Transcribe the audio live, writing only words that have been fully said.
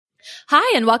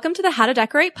Hi, and welcome to the How to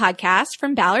Decorate podcast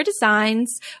from Ballard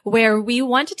Designs, where we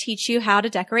want to teach you how to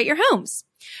decorate your homes.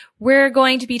 We're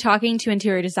going to be talking to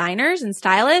interior designers and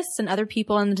stylists and other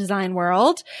people in the design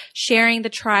world, sharing the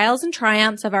trials and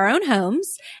triumphs of our own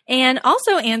homes, and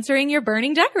also answering your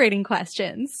burning decorating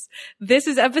questions. This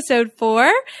is episode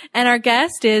 4, and our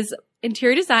guest is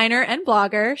interior designer and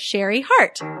blogger Sherry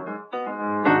Hart.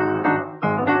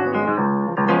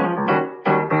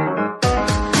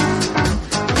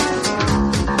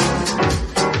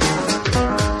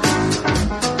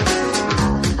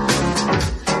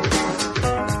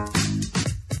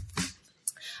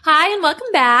 Hi, and welcome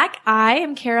back. I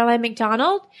am Caroline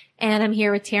McDonald, and I'm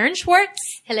here with Taryn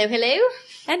Schwartz. Hello, hello.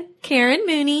 And Karen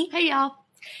Mooney. Hey, y'all.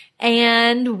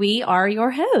 And we are your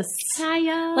hosts. Hi,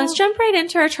 y'all. Let's jump right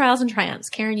into our trials and triumphs.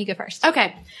 Karen, you go first.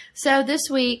 Okay. So this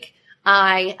week, should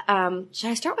I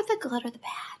start with the good or the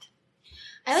bad?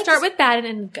 I like start with bad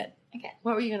and good. Okay.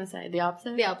 What were you going to say? The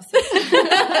opposite? The opposite.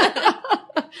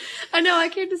 I know. I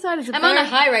can't decide. I'm on a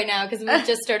high right now because we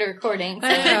just started recording. So.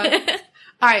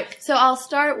 All right. So I'll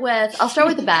start with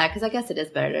the bad because I guess it is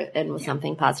better to end with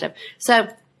something positive. So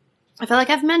I feel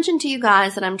like I've mentioned to you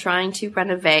guys that I'm trying to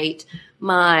redecorate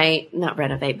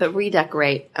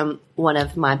one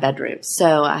of my bedrooms.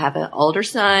 So I have an older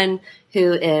son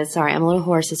who is, sorry, I'm a little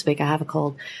hoarse this week. I have a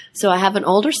cold. So I have an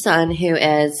older son who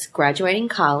is graduating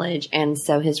college. And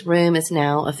so his room is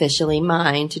now officially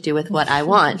mine to do with what I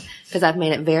want because I've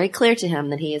made it very clear to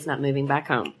him that he is not moving back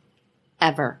home.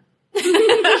 Ever. This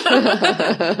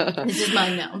is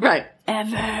mine now. Right.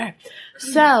 Ever.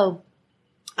 So,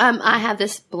 I have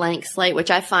this blank slate, which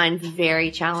I find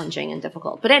very challenging and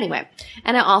difficult. But anyway,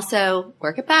 and I also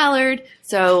work at Ballard,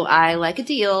 so I like a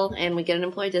deal, and we get an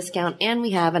employee discount, and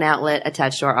we have an outlet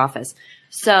attached to our office.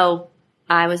 So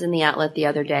I was in the outlet the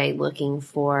other day looking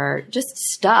for just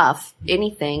stuff,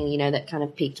 anything, that kind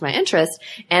of piqued my interest.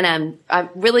 And I'm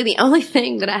really the only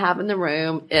thing that I have in the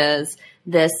room is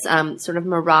this sort of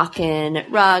Moroccan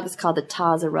rug. It's called the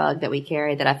Taza rug that we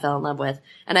carry that I fell in love with.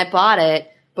 And I bought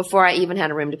it before I even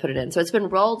had a room to put it in. So it's been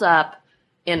rolled up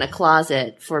in a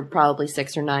closet for probably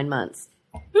 6 or 9 months.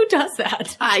 Who does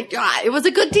that? It was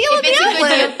a good deal at the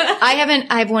outlet. I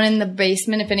have one in the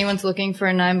basement if anyone's looking for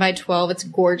a 9x12. It's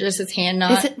gorgeous. It's hand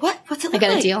knot. Is it, what? What's it look I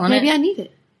got like? a deal on Maybe it. I need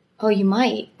it. Oh, you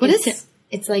might. What is it?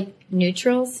 It's like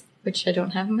neutrals, which I don't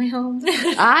have in my home.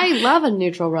 I love a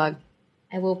neutral rug.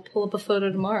 I will pull up a photo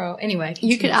tomorroy. Anyway.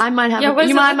 I might have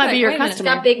you might be your customer. It's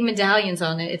got big medallions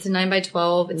on it. It's a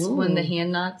 9x12. It's one of the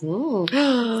hand knots. Ooh.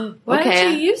 Why okay.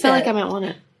 don't you use I feel it? like I might want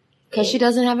it. Because she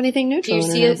doesn't have anything neutral.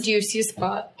 Do you see a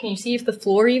spot? Can you see if the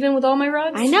floor even with all my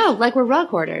rugs? I know, like we're rug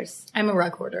hoarders. I'm a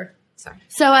rug hoarder. Sorry.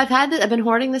 So I've been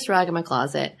hoarding this rug in my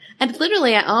closet. And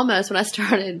literally when I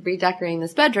started redecorating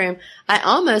this bedroom, I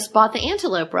almost bought the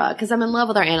antelope rug because I'm in love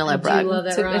with our antelope rug. I love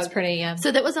that rug. It's pretty, yeah.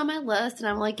 So that was on my list and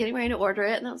I'm like getting ready to order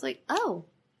it. And I was like, oh,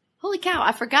 holy cow.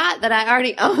 I forgot that I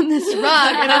already own this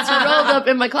rug and it's rolled up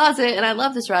in my closet and I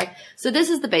love this rug. So this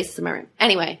is the basis of my room.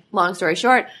 Anyway, long story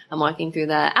short, I'm walking through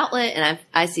the outlet and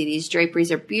I see these draperies.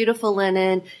 They're beautiful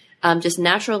linen. Just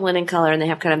natural linen color, and they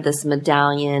have kind of this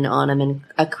medallion on them in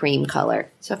a cream color.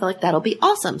 So I feel like that'll be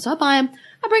awesome. So I buy them,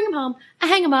 I bring them home, I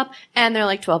hang them up, and they're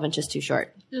like 12 inches too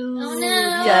short. Oh,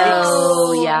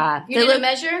 no. So, yeah. You didn't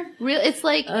measure? It's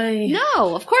like,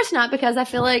 no, of course not, because I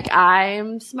feel like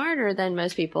I'm smarter than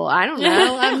most people. I don't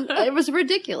know. It was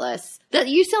ridiculous.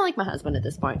 You sound like my husband at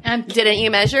this point. Didn't you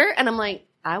measure? And I'm like,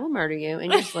 I will murder you in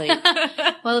your sleep.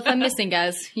 Well, if I'm missing,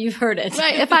 guys, you've heard it.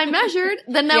 Right. If I measured,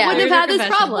 then I wouldn't have had this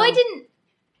problem. Well, I didn't.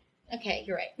 Okay,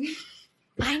 you're right.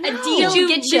 I know. A deal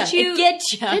gets you. It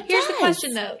gets you. Here's the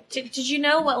question, though. Did you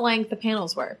know what length the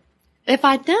panels were? If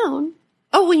I'd known.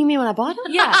 Oh, well, you mean when I bought them?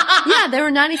 Yeah. Yeah, they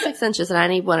were 96 inches and I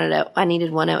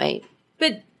needed 108.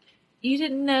 But you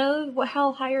didn't know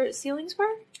how high your ceilings were?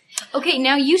 Okay,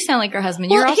 now you sound like your husband.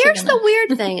 Well, You're also here's the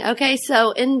weird thing. Okay,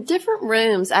 so in different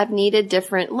rooms, I've needed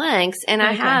different lengths, and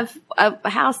I have a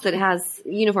house that has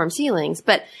uniform ceilings,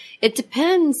 but it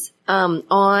depends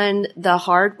on the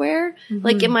hardware. Mm-hmm.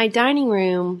 Like in my dining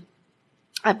room,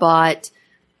 I bought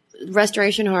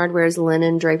Restoration Hardware's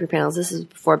linen drapery panels. This is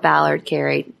before Ballard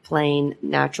carried plain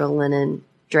natural linen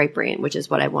drapery, which is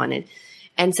what I wanted.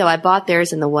 And so I bought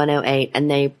theirs in the 108, and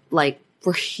they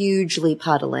were hugely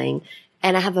puddling.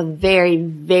 And I have a very,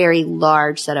 very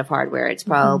large set of hardware. It's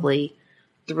probably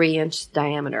 3-inch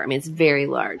diameter. I mean, it's very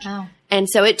large. Wow. And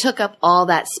so it took up all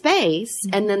that space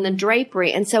and then the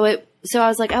drapery. And so I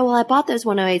was like, oh, well, I bought those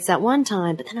 108s that one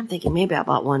time, but then I'm thinking maybe I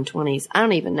bought 120s. I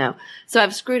don't even know. So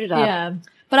I've screwed it up. Yeah.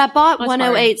 But I bought That's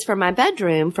 108s for my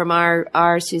bedroom from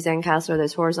our Suzanne Kessler,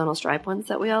 those horizontal stripe ones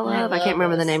that we all love. I can't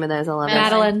remember the name of those. I love those.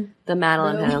 Madeline. The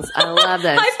Madeline panels. I love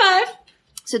those. High five.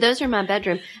 So those are my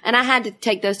bedroom. And I had to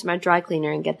take those to my dry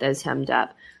cleaner and get those hemmed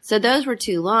up. So those were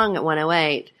too long at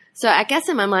 108. So I guess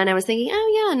in my mind I was thinking,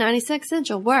 oh yeah, 96 inch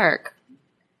will work.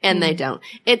 And they don't.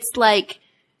 It's like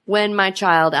when my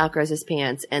child outgrows his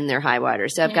pants and they're high water.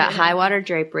 So I've got high water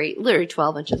drapery, literally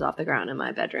 12 inches off the ground in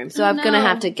my bedroom. So I'm going to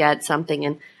have to get something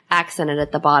and accent it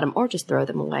at the bottom or just throw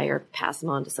them away or pass them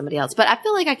on to somebody else. But I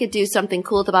feel like I could do something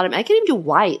cool at the bottom. I could even do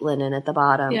white linen at the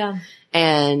bottom. Yeah.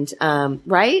 And,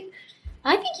 right?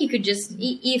 I think you could just,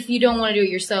 if you don't want to do it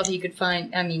yourself, you could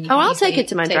find, I mean. I'll take it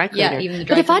to my dry cleaner. Yeah, even the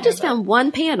dry But if I cleaner, just found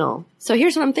one panel, so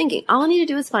here's what I'm thinking. All I need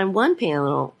to do is find one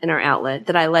panel in our outlet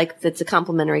that I like that's a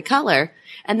complementary color.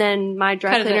 And then my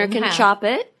dry Cut it cleaner in can half. chop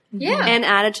it Yeah. and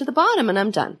add it to the bottom and I'm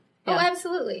done. Oh,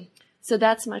 absolutely. So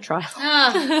that's my trial.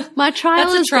 Ah, My trial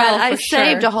That's a is trial that I for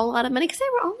saved sure. a whole lot of money because they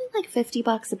were only like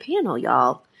 $50 a panel,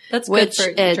 y'all. That's Which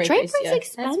good for drapery's yeah.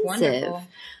 expensive. that's wonderful.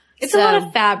 It's So- a lot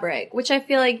of fabric, which I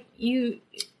feel like you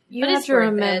But have it's to worth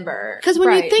it. remember. Because when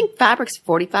Right. you think fabric's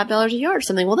 $45 a yard or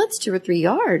something, well, that's 2 or 3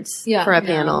 yards Yeah. for a No.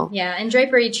 panel. Yeah, and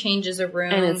drapery changes a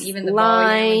room, And it's even the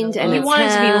lined, volume and you it's want it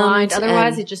to be lined, hemmed,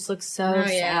 otherwise and- it just looks so Oh, yeah.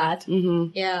 sad. Mm-hmm.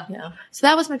 Yeah. Yeah. So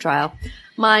that was my trial.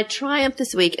 My triumph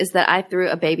this week is that I threw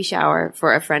a baby shower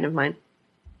for a friend of mine.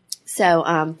 So,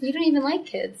 You don't even like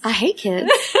kids. I hate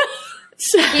kids.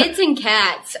 So- Kids and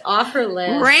cats off her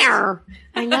list. Rare.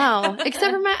 I know.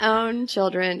 Except for my own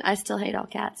children. I still hate all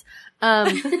cats.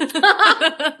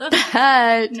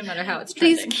 But No matter how it's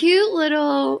these trending. cute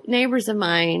little neighbors of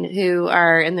mine who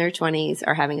are in their 20s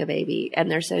are having a baby and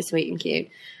they're so sweet and cute.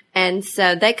 And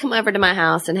so they come over to my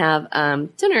house and have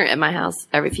dinner at my house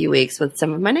every few weeks with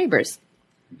some of my neighbors.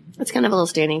 It's kind of a little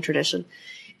standing tradition.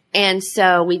 And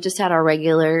so we just had our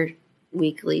regular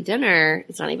weekly dinner.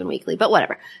 It's not even weekly, but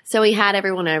whatever. So we had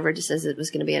everyone over just as it was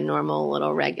going to be a normal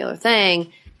little regular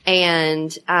thing.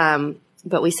 And,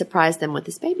 but we surprised them with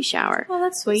this baby shower. Oh,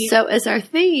 that's sweet. So as our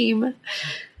theme,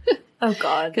 oh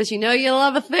God. because you know you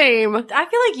love a theme. I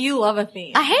feel like you love a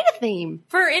theme. I hate a theme.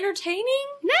 For entertaining?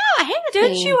 No, I hate a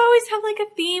Don't theme. you always have like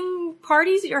a theme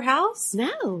parties at your house?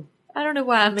 No. I don't know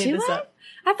why I made Do this I? up.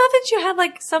 I thought that you had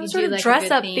like some You sort do of like a dress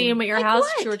good up theme. theme at your Like house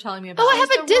what? that you were telling me about. Oh, I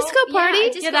have a disco party Yeah, a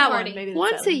disco Yeah, that party. one. Maybe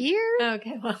once that's a that year. one.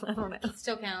 Okay, well, I don't know.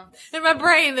 Still counts. In my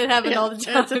brain, that happened all the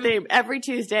time. That's a theme. Every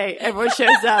Tuesday, everyone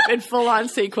shows up in full on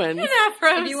sequins.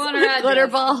 Afros. If you want With our glitter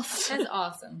address, balls. that's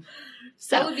awesome.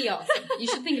 So That would be awesome. You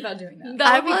should think about doing that.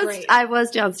 That would be great. I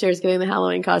was downstairs getting the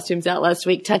Halloween costumes out last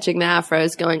week, touching the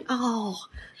afros, going, "Oh,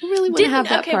 I really want to have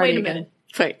that okay, party wait a again." minute.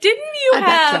 Wait, Didn't you I have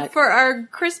backtracked. for our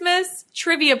Christmas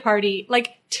trivia party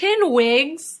like 10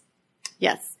 wigs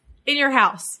yes, in your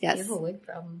house? You yes. have a wig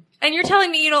problem. And you're telling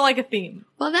me you don't like a theme?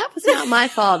 Well, that was not my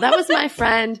fault. That was my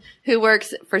friend who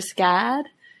works for SCAD.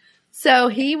 So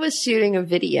he was shooting a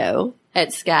video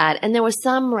at SCAD, and there was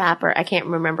some rapper, I can't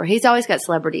remember. He's always got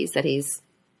celebrities that he's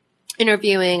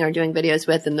interviewing or doing videos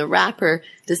with, and the rapper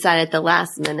decided at the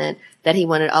last minute that he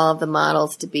wanted all of the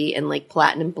models to be in like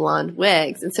platinum blonde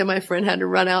wigs. And so my friend had to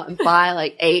run out and buy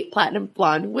like 8 platinum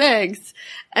blonde wigs.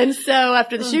 And so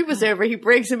after the shoot was over, he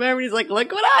brings them over and he's like,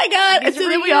 "Look what I got." And so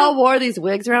then we all wore these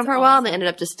wigs around for a while, and they ended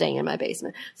up just staying in my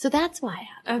basement. So that's why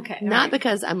I have it. Okay. Not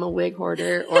because I'm a wig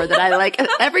hoarder or that I like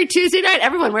every Tuesday night,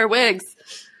 everyone wear wigs.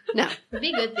 No, Would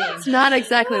be a good thing. it's not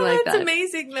exactly like That's that.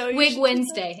 amazing though. You Wig should-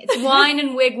 Wednesday. It's wine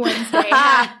and wig Wednesday.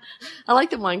 I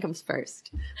like that wine comes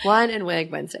first. Wine and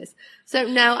wig Wednesdays. So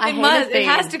no, I It hate must. a theme. It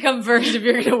has to come first if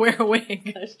you're going to wear a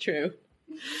wig. That's true.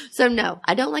 So no,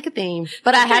 I don't like a theme,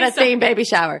 but I had a so- theme baby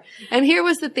shower. And here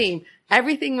was the theme.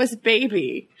 Everything was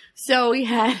baby. So we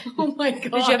had, Oh my god.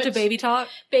 Did you have to baby talk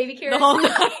baby the carrots? whole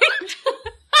night?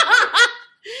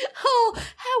 oh,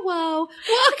 hello,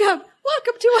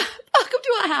 welcome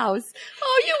to our house.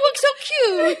 Oh, you look so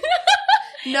cute.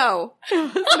 No,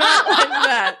 it was not like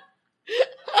that.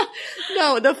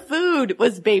 No, the food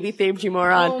was baby themed, you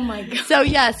moron. Oh my god. So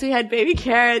yes, we had baby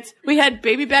carrots, we had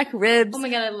baby back ribs. Oh my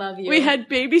god, I love you. We had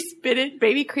baby spinach,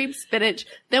 baby cream spinach.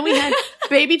 Then we had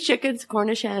baby chickens,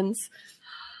 Cornish hens.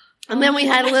 And then we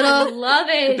had I little love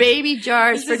it. baby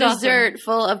jars This for is awesome. dessert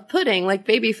full of pudding, like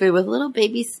baby food with little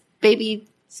baby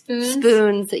Spoons.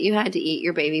 spoons that you had to eat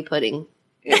your baby pudding.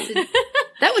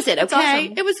 That was it, okay?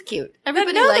 awesome. It was cute.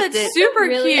 Everybody no, liked that's it. super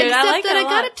Really? cute. Except I like that it I a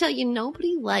gotta lot. tell you,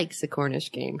 nobody likes a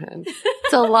Cornish game hen.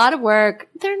 It's a lot of work.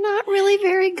 They're not really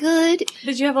very good.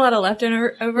 Did you have a lot of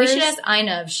leftovers? We should ask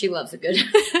Ina if she loves it good.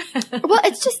 Well,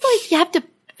 it's just like you have to,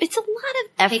 it's a lot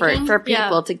of effort Picking? for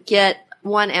people Yeah. to get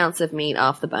 1 ounce of meat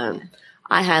off the bone.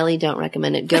 I highly don't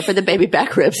recommend it. Go for the baby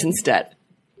back ribs instead.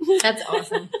 That's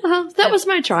awesome. That was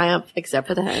my triumph, except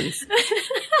for the hens.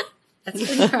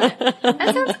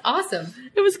 That sounds awesome.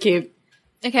 It was cute.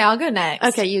 Okay, I'll go next.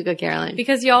 Okay, you go, Caroline.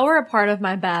 Because y'all were a part of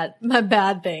my bad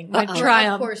thing. My Uh-oh.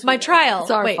 triumph. Of course we My were. trial.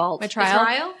 It's our Wait, fault. My The trial.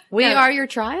 Trial? We No. are your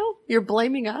trial? You're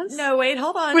blaming us? No, wait,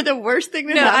 hold on. We're the worst thing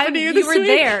that no, happened to you this were week?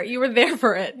 there. You were there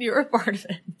for it. You were a part of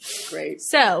it. Great.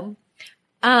 So,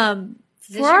 this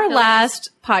for your our feelings? last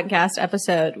podcast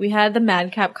episode, we had the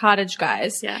Madcap Cottage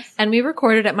guys. Yes. And we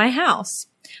recorded at my house.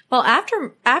 Well,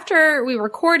 after we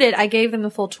recorded, I gave them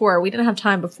the full tour. We didn't have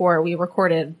time before we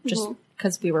recorded just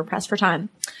because we were pressed for time.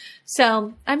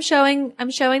 So I'm showing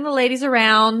the ladies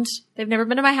around. They've never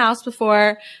been to my house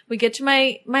before. We get to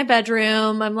my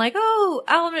bedroom. I'm like, oh,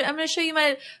 I'm going to show you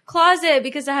my closet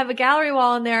because I have a gallery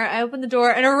wall in there. I open the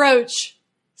door and a roach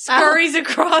scurries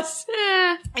across.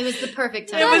 It was the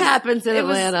perfect time. That happens in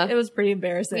Atlanta. It was pretty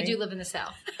embarrassing. We do live in the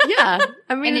South. Yeah.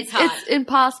 I mean, And it's hot. it's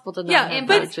impossible to not Yeah, have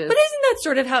but roaches. isn't that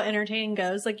sort of how entertaining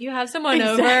goes? Like you have someone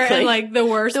over Exactly. and like the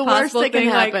worst the worst possible that can thing,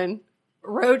 like happen.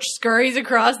 roach scurries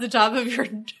across the top of your.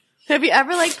 Have you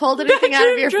ever like pulled anything out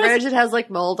of your Bedroom fridge that has like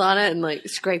mold on it and like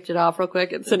scraped it off real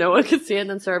quick and so no one could see it and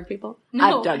then serve people?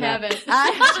 No, I've done I that. haven't.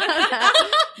 I've done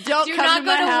that. Don't Do come not to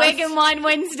go my to house. Wig and Wine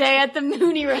Wednesday at the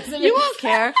Mooney residence. You won't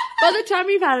care. By the time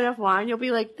you've had enough wine, you'll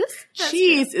be like, this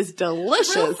cheese is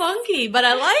delicious. Real funky, but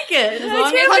I like it. As I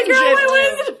long can't as figure out pungent.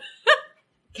 why it was-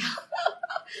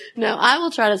 No, I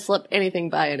will try to slip anything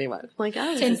by anyone. Like,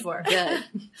 oh, this Tin is for. good.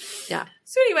 Yeah.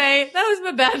 So anyway, that was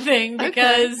my bad thing Okay.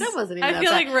 because That wasn't even I that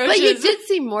feel bad. like roaches. But you did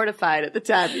seem mortified at the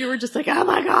time. You were just like, oh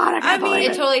my God, I can't believe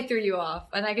It it. totally threw you off,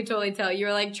 and I could totally tell. You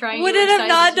were like trying. Would you were it have excited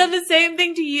not to- done the same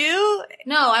thing to you?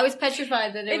 No, I was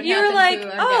petrified that it If would you were happen like, to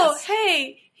our oh, guests.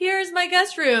 hey, here's my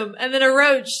guest room, and then a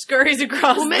roach scurries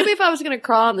across. Well, maybe if I was going to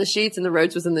crawl on the sheets and the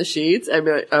roach was in the sheets, I'd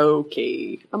be like,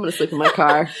 okay, I'm going to sleep in my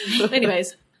car.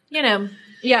 Anyways,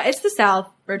 yeah, it's the South.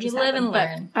 Roaches You live happen, and but-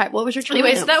 learn. All right, what was your triumph?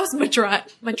 Anyway, so that was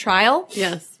my trial.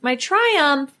 Yes. My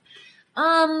triumph.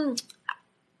 So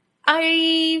my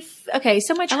I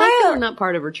like that we're trial. not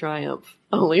part of her triumph,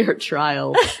 only her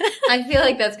trial. I feel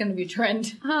like that's going to be a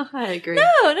trend. Oh, I agree. No.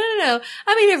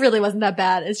 I mean, it really wasn't that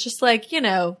bad. It's just like,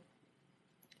 if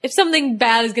something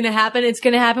bad is going to happen, it's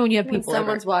going to happen when you have When people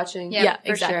someone's over. watching. Yeah,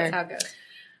 for exactly. sure. That's how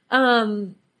it goes.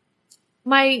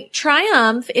 My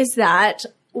triumph is that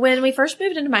when we first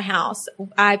moved into my house,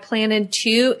 I planted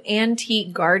 2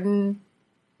 antique garden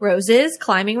roses,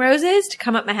 climbing roses, to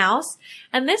come up my house.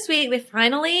 And this week they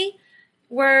finally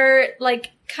were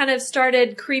like kind of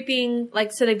started creeping,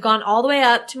 like, so they've gone all the way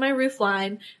up to my roof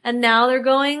line and now they're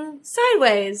going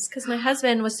sideways because my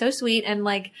husband was so sweet and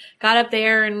like got up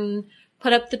there and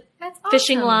put up the That's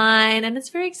fishing awesome. line and it's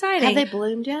very exciting. Have they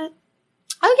bloomed yet?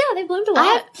 Oh yeah, they bloomed a lot.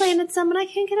 I have planted some and I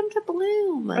can't get them to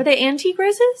bloom. Are they antique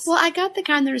roses? Well, I got the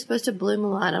kind that are supposed to bloom a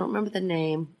lot. I don't remember the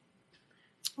name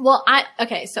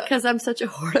so because I'm such a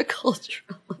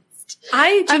horticulturalist.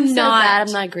 I do I'm so not. bad.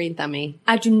 I'm not green thummy.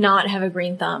 I do not have a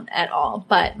green thumb at all,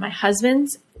 but my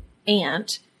husband's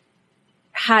aunt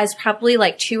has probably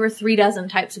like 2 or 3 dozen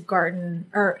types of garden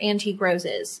or antique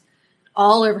roses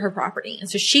all over her property. And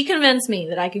so she convinced me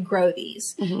that I could grow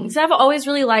these. Mhm. Because I've always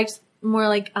really liked more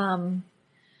like,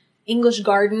 English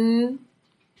garden,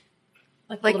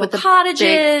 like Like little with the cottages.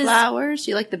 big flowers.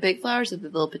 Do you like the big flowers or the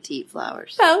little petite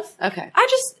flowers? Both. Okay.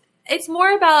 It's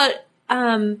more about,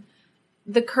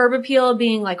 the curb appeal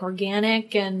being like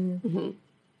organic and Mhm.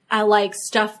 I like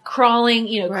stuff crawling,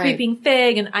 Right. creeping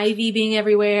fig and ivy being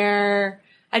everywhere.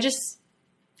 I just,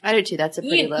 I do too. That's a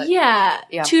pretty look. yeah,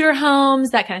 Yeah. Tudor homes,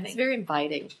 that kind of It's thing. very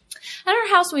inviting. And our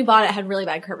house when we bought it had really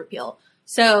bad curb appeal.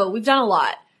 So we've done a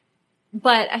lot.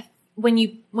 But when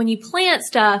you plant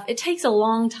stuff, it takes a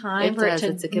long time It for does. it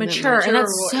It's a to commitment. mature. And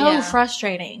that's so Yeah.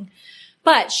 frustrating.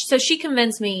 But so she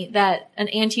convinced me that an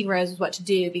antique rose is what to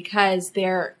do because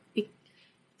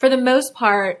for the most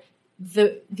part,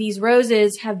 these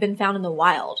roses have been found in the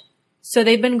wild. So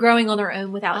they've been growing on their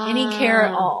own without any care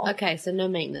at all. Okay, so no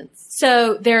maintenance.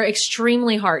 So they're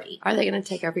extremely hardy. Are they going to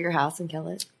take over your house and kill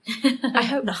it? I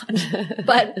hope not.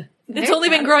 But it's They're only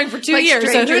been growing for 2 Like years, so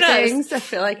Stranger who knows? Things. I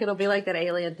feel like it'll be like that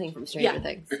alien thing from Stranger Yeah.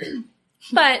 Things.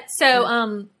 But so,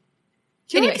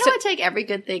 Do you anyway, like how I take every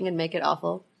good thing and make it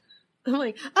awful? I'm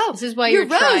like, oh, This is why your your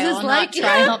rose trial, is not like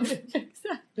triumph.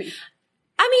 exactly.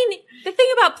 I mean, the thing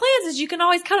about plants is you can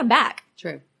always cut them back.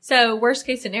 True. So worst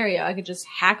case scenario, I could just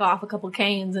hack off a couple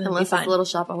canes and it'd be Unless fine. it's Little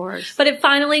Shop of Horrors. But it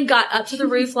finally got up to the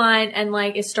roof line and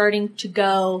like is starting to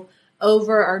go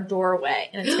over our doorway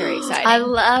and it's very exciting. I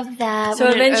love that. So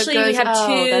when it eventually we goes- have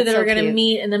oh, 2 that's that so are going to cute.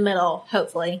 meet in the middle,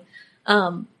 hopefully.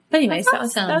 But anyways,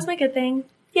 That's that awesome. was my good thing.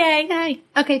 Yay. Yay.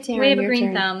 Okay, Taryn, We have a your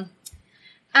green turn.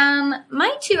 thumb.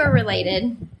 My 2 are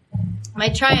related. my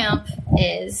triumph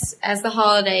is, as the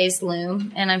holidays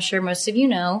loom, and I'm sure most of you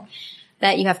know,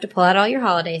 that you have to pull out all your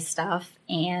holiday stuff.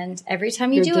 And every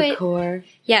time you do decor.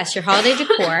 yes, your holiday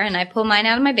decor. And I pull mine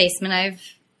out of my basement.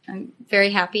 I'm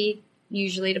very happy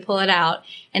usually to pull it out.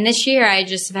 And this year I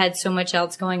just have had so much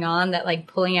else going on that like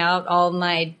pulling out all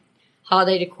my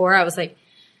holiday decor, I was like,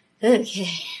 okay.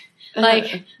 Like,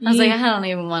 I was like, I don't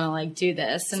even want to like do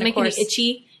this. And It's of making course, it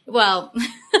itchy. well,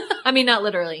 I mean, not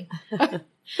literally. to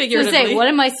Figuratively. say, what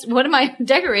am I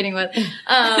decorating with?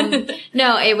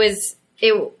 No,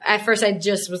 at first I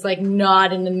just was like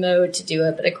not in the mode to do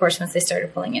it. But of course, once they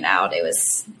started pulling it out, it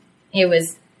was,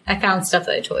 I found stuff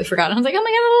that I totally forgot. I was like, oh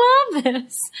my God, I love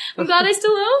this. I'm glad I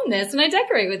still own this and I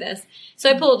decorate with this. So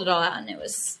I pulled it all out and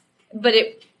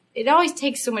it always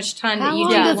takes so much time How that you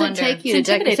long do does wonder. it take you to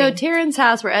decorate? So Taryn's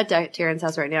house, we're at Taryn's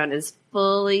house right now, and is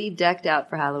fully decked out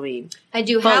for Halloween. I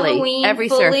do Fully, Halloween every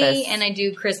fully surface. and I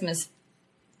do Christmas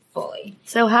fully.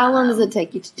 So how long does it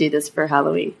take you to do this for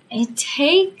Halloween? It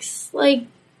takes like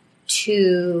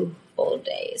 2 full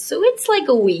days. So it's like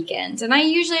a weekend. And I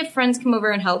usually have friends come over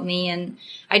and help me. And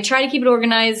I try to keep it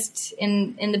organized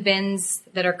in the bins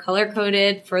that are color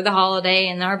coded for the holiday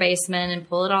in our basement and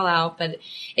pull it all out. But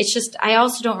it's just, I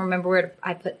also don't remember where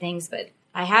I put things. But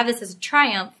I have this as a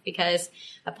triumph because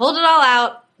I pulled it all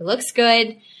out. It looks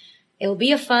good. It'll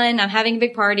be I'm having a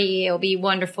big party. It'll be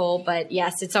wonderful. But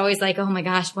yes, it's always like, oh my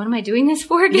gosh, what am I doing this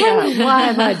for again? Yeah, why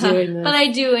am I doing this? But I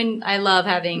do, and I love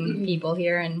having people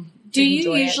here. And do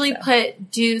you enjoy usually it,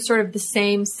 do sort of the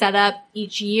same setup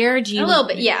each year? Do you a little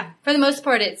bit, yeah. For the most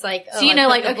part, it's like, So you know,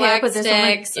 I put like, the okay, I black put this on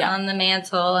my- sticks on the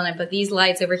mantle, and I put these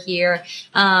lights over here.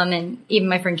 And even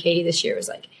my friend Katie this year was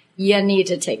like, you need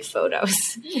to take photos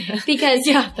because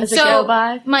Does it go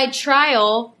by? my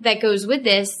trial that goes with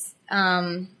this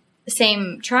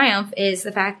same triumph is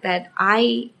the fact that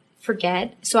I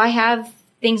forget. So I have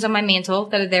things on my mantle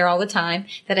that are there all the time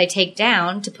that I take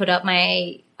down to put up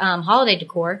my holiday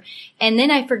decor, and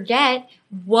then I forget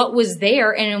what was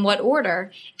there and in what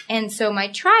order. And so my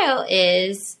trial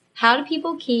is, how do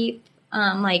people keep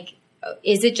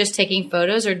is it just taking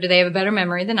photos, or do they have a better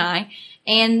memory than I?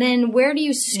 And then where do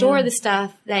you store the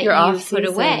stuff that Your you off-season. put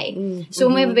away? So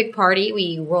when we have a big party,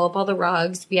 we roll up all the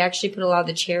rugs. We actually put a lot of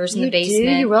the chairs in the basement.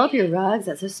 Do? You roll up your rugs?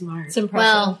 That's so smart. It's impressive.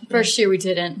 Well, first year we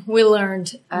didn't. We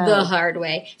learned the hard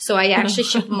way. So I actually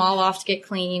ship them all off to get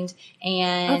cleaned.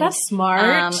 And Oh, that's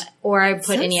smart. Or I put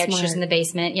So any extras smart. in the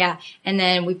basement. Yeah. And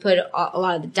then we put a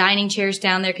lot of the dining chairs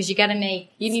down there because you got to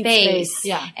make need space. space.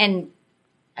 Yeah. And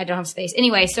I don't have space.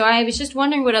 Anyway, so I was just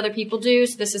wondering what other people do.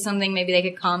 So this is something maybe they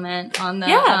could comment on the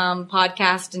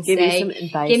podcast and Give you say, some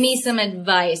advice. give me some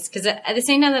advice. Because at the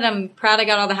same time that I'm proud I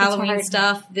got all the Halloween hard.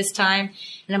 stuff this time,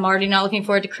 and I'm already not looking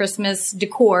forward to Christmas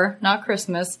decor, not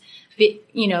Christmas,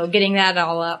 getting that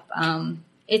all up.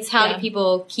 It's how Yeah. do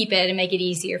people keep it and make it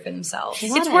easier for themselves. A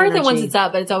lot It's of worth it once energy. it's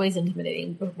up, but it's always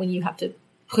intimidating when you have to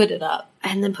put it up.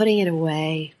 And then putting it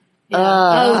away. Yeah.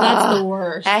 Ugh. Oh, that's the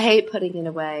worst. I hate putting it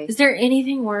away. Is there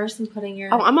anything worse than putting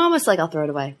your? Oh, I'm almost like I'll throw it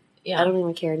away. yeah. I don't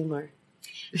even care anymore.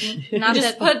 Not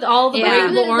just that put all the Yeah.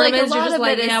 the ornaments. Like a You're lot just of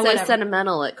like, it is yeah, so whatever.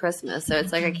 sentimental at Christmas, so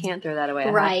it's like I can't throw that away. I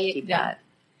have to Right, keep yeah. that.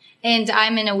 And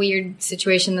I'm in a weird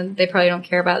situation that they probably don't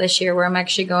care about this year, where I'm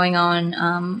actually going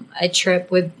on a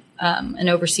trip with an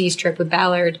overseas trip with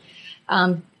Ballard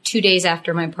 2 days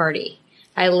after my party.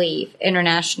 I leave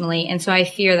internationally, and so I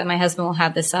fear that my husband will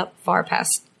have this up far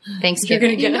past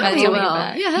Thanksgiving. You're gonna get by it. the You time we get will.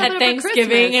 back. Yeah, have At it over Thanksgiving,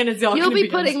 Christmas. and it's all You'll gonna be be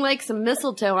putting like some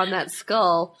mistletoe on that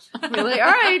skull. Be like,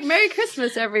 all right, Merry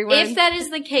Christmas, everyone. If that is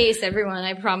the case, everyone,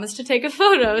 I promise to take a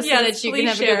photo so Yes, that you can please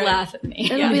have a share good it. laugh at me.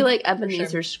 It'll be like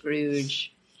Ebenezer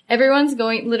Scrooge. Everyone's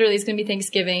going, literally, it's going to be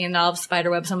Thanksgiving, and I'll have spider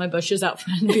webs on my bushes out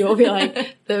front, and people will be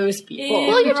like, those people.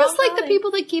 Well, you're We're all just like the fine.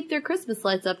 people that keep their Christmas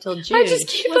lights up till June. I just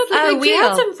keep What's up the with big We deal?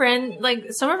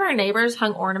 had some of our neighbors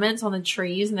hung ornaments on the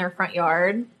trees in their front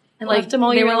yard. And left them all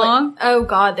they year were like- long? Oh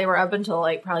God, they were up until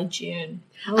like probably June.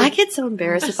 I get so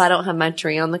embarrassed if I don't have my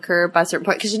tree on the curb by a certain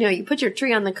point. Because, you put your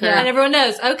tree on the curb. And everyone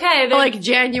knows, okay, then Like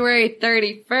January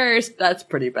 31st, that's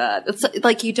pretty bad. It's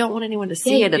like you don't want anyone to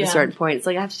see it at a Yeah. certain point. It's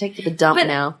like I have to take it to the dump But-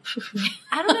 now.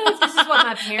 I don't know if this is what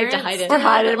my parents hide it. do, Or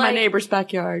hide it in my like, neighbor's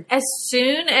backyard. As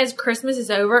soon as Christmas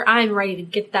is over, I'm ready to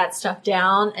get that stuff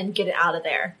down and get it out of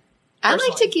there. I like to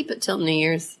personally. keep it till New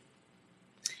Year's.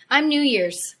 I'm New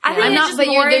Year's. I think I'm it's not, just but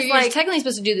more you're is like- technically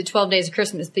supposed to do the 12 days of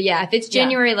Christmas. But yeah, if it's Yeah.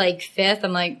 January like 5th,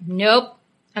 I'm like, nope,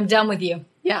 I'm done with you.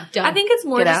 Yeah. Done. I think it's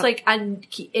more Get just out. like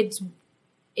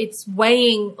it's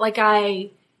weighing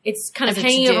it's kind of As a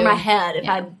hanging to-do. over my head if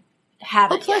Yeah. I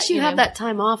haven't. Well, plus yet, you have know? that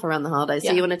time off around the holidays, so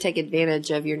Yeah. you want to take advantage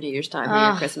of your New Year's time or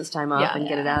your Christmas time off Yeah. and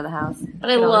get it out of the house. But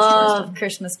I Get all the love stuff.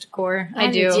 Christmas decor. I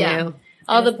I do. do. Yeah.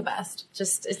 All the best.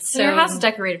 Just it's So so your house is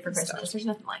decorated for Christmas. There's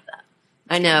nothing like that.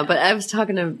 I know, but I was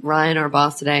talking to Ryan, our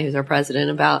boss today, who's our president,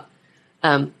 about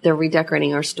they're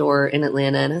redecorating our store in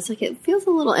Atlanta. And I was like, it feels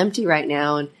a little empty right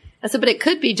now. And I said, but it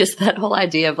could be just that whole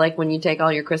idea of like when you take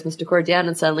all your Christmas decor down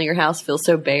and suddenly your house feels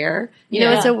so bare. You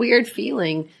know, it's a weird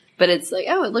feeling. But it's like,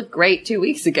 oh, it looked great 2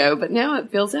 weeks ago, but now it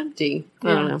feels empty.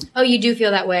 I don't know. Oh, you do feel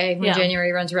that way when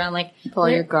January runs around, like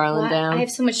Pulling your garland down. I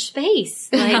have so much space.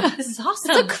 Like, This is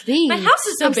awesome. So clean. My house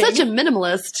is so I'm big. such a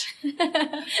minimalist.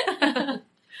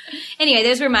 anyway,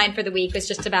 those were mine for the week. Was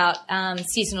just about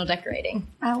seasonal decorating.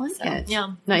 I like it.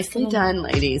 Yeah. Nicely done,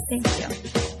 ladies. Thank you.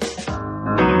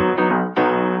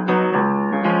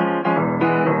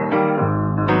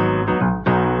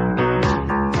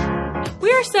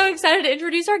 We are so excited to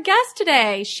introduce our guest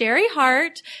today, Sherry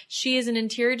Hart. She is an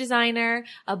interior designer,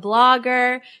 a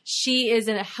blogger. She is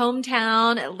a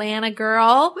hometown Atlanta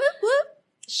girl. Whoop, whoop.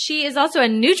 She is also a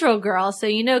neutral girl, so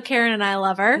you know Karen and I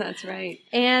love her. That's right.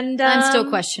 And I'm still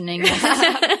questioning.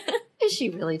 Is she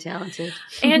really talented?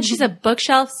 and she's a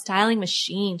bookshelf styling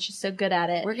machine. She's so good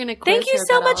at it. We're going to quiz Thank you her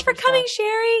so about all much of for her coming, stuff.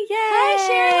 Sherry. Yay. Hi,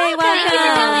 Sherry. Welcome. Thank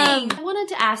you for coming. I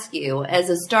wanted to ask you,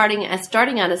 as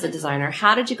starting out as a designer,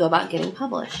 how did you go about getting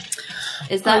published?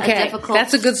 Is that a difficult?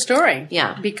 That's a good story.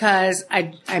 Yeah. Because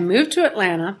I moved to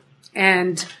Atlanta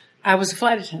and I was a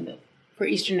flight attendant for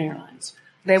Eastern Airlines.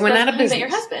 They went out of business. Your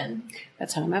husband.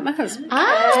 That's how I met my husband.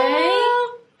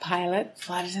 Oh. Pilot,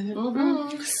 flight attendant.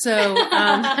 Mm-hmm. So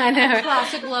I know.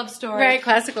 Classic love story. Right,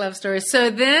 classic love story. So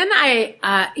then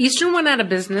Eastern went out of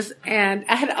business, and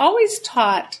I had always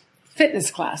taught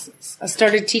fitness classes. I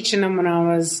started teaching them when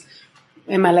I was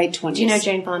in my late 20s. Do you know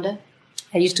Jane Fonda?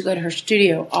 I used to go to her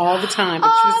studio all the time,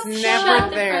 but she was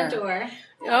never there. door.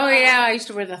 Oh yeah, I used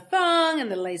to wear the thong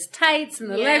and the lace tights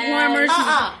and the leg warmers.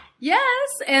 Yes,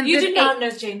 and You then- do not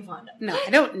know Jane Fonda. No, I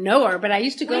don't know her, but I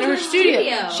used to go to her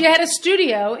studio. She had a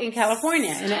studio in California,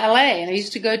 in LA, and I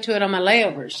used to go to it on my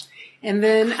layovers. And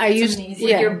then I used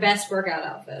Your best workout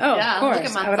outfit. Oh, Yeah, of look course.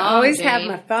 at my I would thong, always Jane. have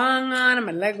my thong on and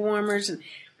my leg warmers, and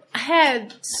I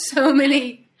had so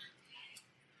many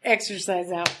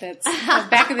exercise outfits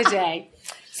back in the day.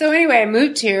 So anyway, I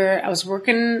moved here. I was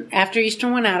working after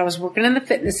Eastern went out. I was working in the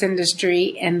fitness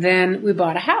industry, and then we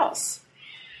bought a house.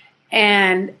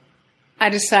 And I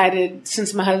decided,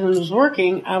 since my husband was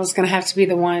working, I was going to have to be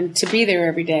the one to be there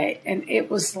every day. And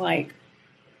it was like,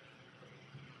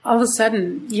 all of a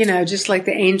sudden, just like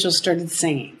the angels started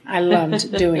singing. I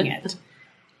loved doing it.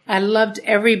 I loved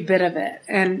every bit of it.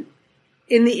 And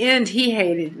in the end, he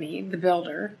hated me, the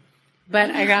builder. But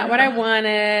I got what I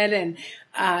wanted. And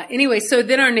anyway, so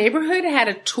then our neighborhood had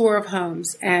a tour of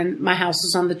homes, and my house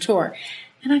was on the tour.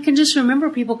 And I can just remember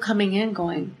people coming in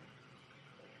going,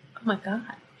 oh my God.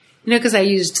 Because I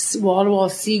used wall-to-wall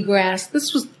seagrass.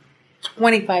 This was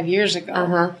 25 years ago.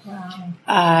 Uh-huh.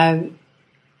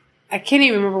 I can't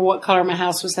even remember what color my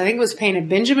house was. I think it was painted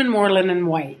Benjamin Moreland in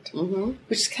white,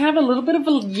 which is kind of a little bit of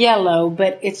a yellow,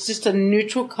 but it's just a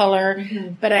neutral color.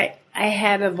 But I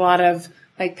had a lot of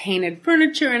like painted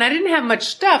furniture, and I didn't have much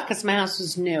stuff because my house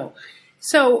was new.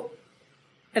 So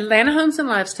Atlanta Homes and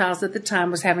Lifestyles at the time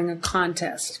was having a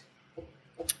contest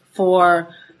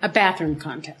for a bathroom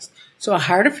contest. So I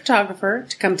hired a photographer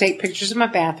to come take pictures of my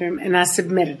bathroom, and I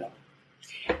submitted them.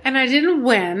 And I didn't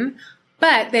win,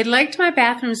 but they liked my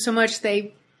bathroom so much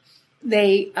they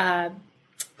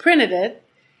printed it.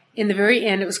 In the very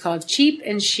end, it was called Cheap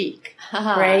and Chic,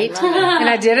 right? And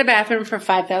I did a bathroom for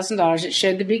 $5,000. It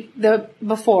showed the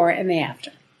before and the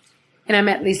after. And I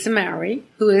met Lisa Mowry,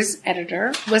 who was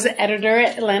an editor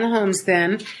at Atlanta Homes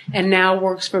then, and now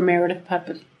works for Meredith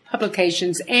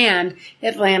Publications and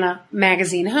Atlanta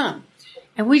Magazine Home.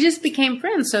 And we just became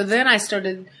friends. So then I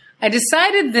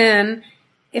decided then,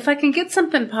 if I can get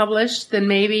something published, then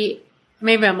maybe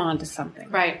I'm onto something.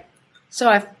 Right. So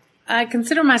I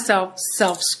consider myself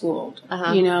self-schooled,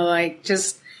 I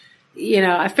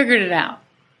figured it out.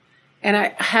 And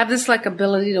I have this like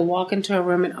ability to walk into a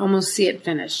room and almost see it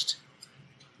finished.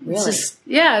 Really?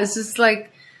 It's just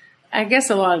like, I guess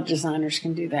a lot of designers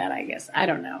can do that, I guess. I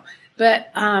don't know.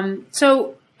 But,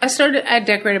 so I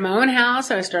decorated my own house,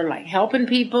 and I started like helping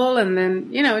people, and then,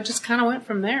 it just kind of went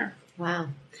from there. Wow.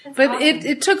 But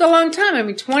it took a long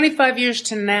time. 25 years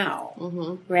to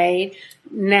now, right?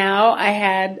 Now I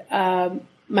had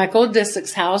Michael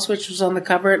Disick's house, which was on the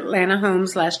cover of Atlanta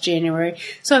Homes last January.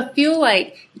 So I feel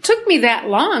like it took me that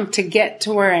long to get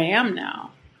to where I am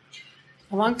now.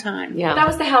 A long time. Yeah. That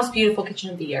was the House Beautiful Kitchen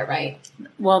of the Year, right?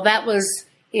 Well, that was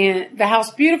in the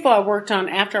House Beautiful I worked on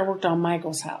after I worked on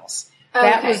Michael's house. Oh,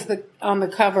 that okay. was on the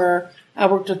cover. I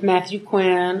worked with Matthew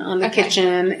Quinn on the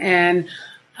kitchen, and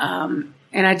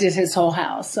and I did his whole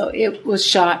house. So it was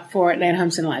shot for Atlanta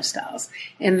Homes and Lifestyles.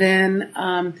 And then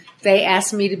they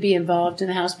asked me to be involved in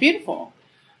the House Beautiful.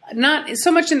 Not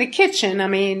so much in the kitchen,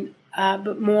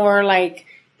 but more like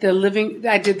the living.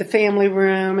 I did the family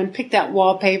room and picked out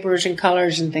wallpapers and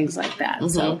colors and things like that. Mm-hmm.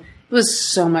 So it was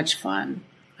so much fun.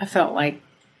 I felt like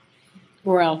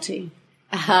royalty.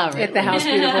 Really? At the House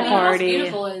Beautiful party.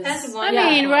 Beautiful is, right?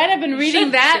 I've been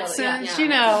reading that since, It's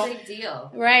a big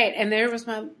deal. Right, and there was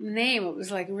my name. It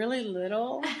was like really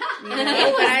little. It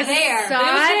was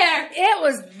there. It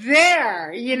was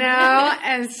there,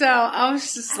 and so I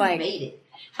was just I like, made it.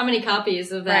 How many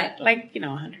copies of that? Right, like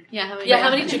 100. Yeah, how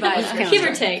many did you buy? Give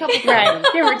or take. Right,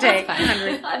 give or take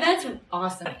 100. That's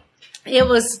awesome. It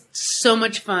was so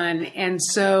much fun, and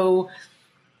so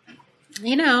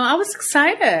I was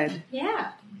excited.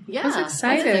 Yeah. Yeah, I was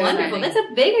excited. That's wonderful. That's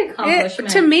a big accomplishment.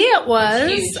 To me, it was.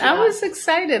 Huge, I was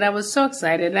excited. I was so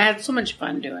excited. I had so much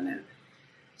fun doing it.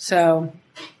 So,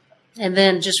 and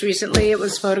then just recently, it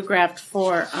was photographed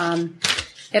for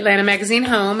Atlanta Magazine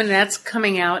Home, and that's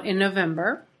coming out in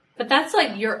November. But that's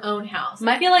like your own house.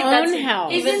 My I feel like own that's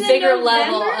house. even bigger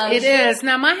level of It is.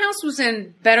 Now, my house was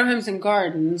in Better Homes and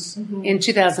Gardens in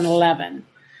 2011.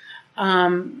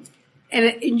 And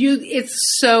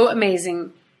it's so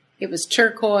amazing. It was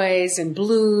turquoise and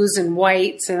blues and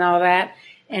whites and all that.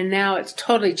 And now it's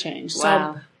totally changed.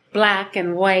 Wow. So black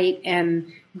and white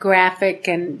and graphic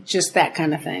and just that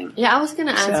kind of thing. Yeah, I was going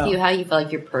to ask So- you how you feel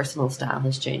like your personal style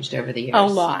has changed over the years. A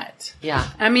lot. Yeah.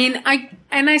 I mean,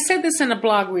 I said this in a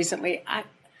blog recently.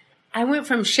 I went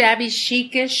from shabby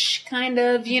chicish kind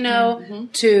of,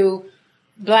 to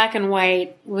black and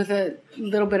white with a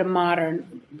little bit of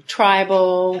modern,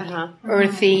 tribal,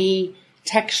 earthy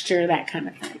texture, that kind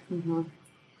of thing.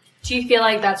 Do you feel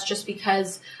like that's just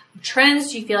because of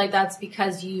trends? Do you feel like that's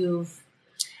because you've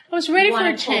I was ready for wanna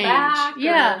a pull change. back,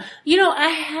 Yeah. or- I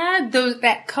had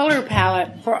that color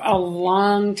palette for a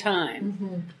long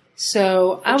time.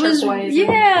 So I was,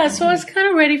 turquoise so I was kind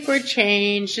of ready for a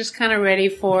change, just kind of ready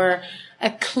for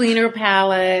a cleaner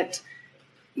palette,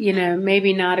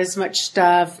 maybe not as much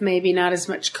stuff, maybe not as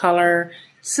much color.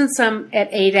 Since I'm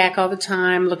at ADAC all the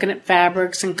time, looking at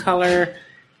fabrics and color,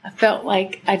 I felt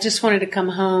like I just wanted to come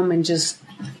home and just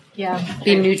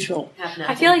be neutral.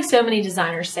 I feel like so many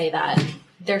designers say that.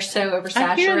 They're so oversaturated.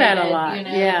 I hear that a lot,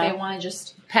 yeah. They want to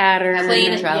just Pattern. Clean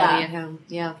and- Neutrality yeah. at home.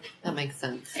 Yeah, that makes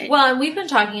sense. Well, and we've been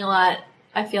talking a lot,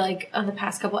 I feel like, on the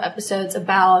past couple episodes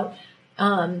about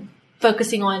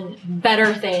focusing on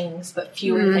better things but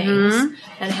fewer things,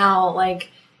 and how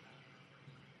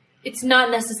it's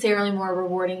not necessarily more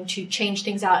rewarding to change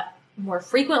things out more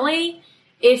frequently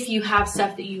if you have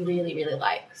stuff that you really, really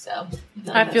like. So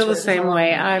I feel the same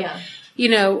way.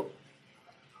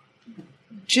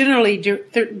 Generally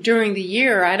during the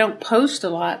year, I don't post a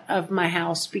lot of my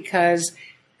house because,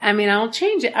 I'll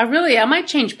change it. I might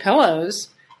change pillows,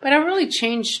 but I really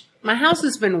change. My house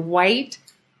has been white.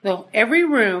 Every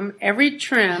room, every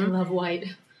trim, love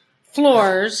white.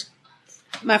 floors.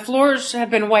 My floors have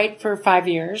been white for 5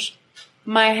 years.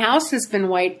 My house has been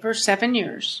white for 7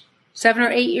 years, 7 or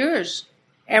 8 years.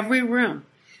 Every room.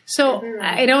 So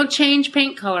I don't change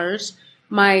paint colors.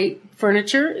 My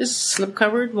furniture is slip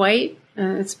covered white.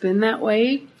 It's been that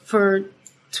way for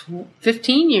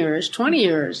 15 years, 20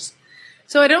 years.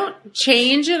 So I don't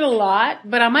change it a lot,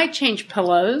 but I might change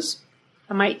pillows.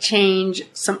 I might change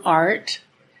some art.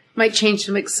 Might change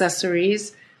some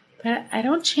accessories. But I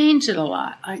don't change it a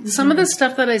lot. Some of the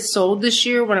stuff that I sold this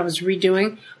year when I was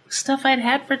redoing was stuff I'd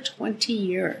had for 20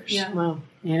 years. Yeah. Wow.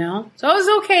 So I was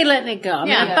okay letting it go.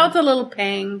 Yeah. I felt a little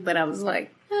pang, but I was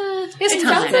like, it's It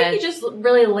time. sounds like you just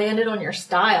really landed on your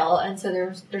style, and so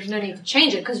there's no need to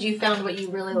change it because you found what you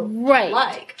really Right.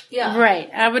 like. Yeah. Right.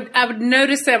 I would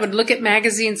notice that I would look at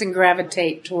magazines and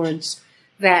gravitate towards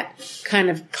that kind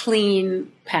of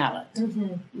clean palette.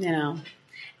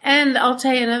 And I'll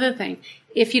tell you another thing.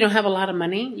 If you don't have a lot of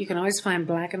money, you can always find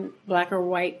black or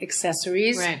white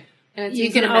accessories. Right. And it's You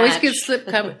easy can to always match. get slip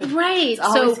cover. Right. It's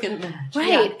always going to match.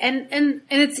 right. And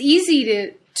it's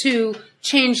easy to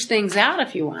change things out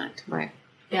if you want. Right.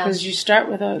 Yeah. Because you start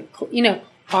with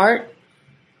art.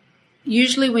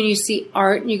 Usually when you see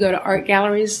art and you go to art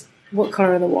galleries, what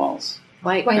color are the walls?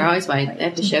 White. They're always white. They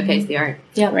have to showcase the art.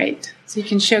 Yeah. Right. So you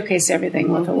can showcase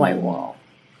everything with a white wall.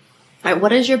 All right.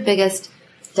 What is your biggest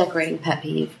decorating pet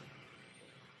peeve?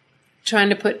 Trying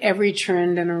to put every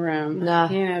trend in a room.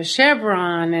 Nah.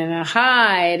 Chevron and a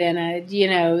hide and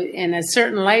and a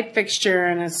certain light fixture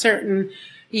and a certain,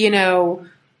 I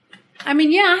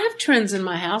have trends in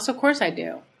my house. Of course I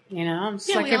do. It's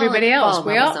Yeah, like we all everybody fall else. in love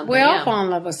with We all something, fall in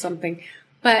love with something.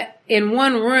 But in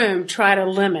one room, try to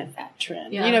limit that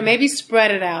trend. Yeah. You know, maybe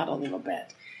spread it out a little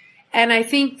bit. And I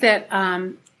think that I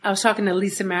was talking to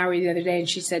Lisa Mowry the other day, and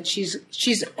she said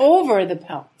she's over the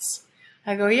pelts.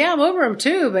 I go, yeah, I'm over them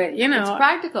too, but you know, It's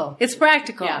practical. It's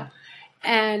practical. Yeah.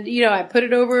 And you know, I put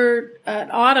it over an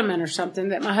ottoman or something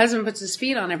that my husband puts his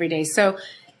feet on every day. So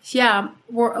yeah,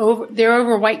 they're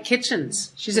over white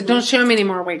kitchens. She said, don't show me any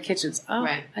more white kitchens. Oh,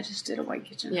 Right. I just did a white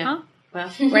kitchen. Yeah. Huh?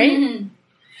 Well, Right?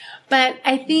 But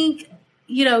I think,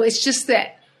 you know, it's just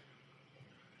that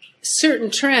certain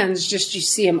trends, just you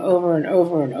see them over and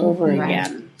over and over Right.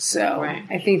 again. So Right.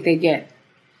 I think they get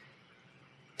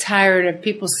tired of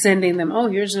people sending them, oh,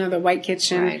 here's another white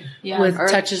kitchen Right. Yeah. with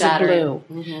touches of Earth-shattering.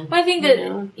 blue. But I think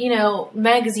that,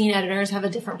 magazine editors have a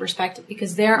different perspective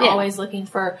because they're Yeah. always looking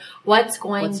for what's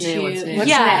going What's to, new, what's new. What's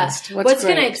next? what's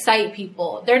going to great? excite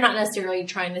people. They're not necessarily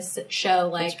trying to show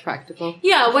like, It's practical.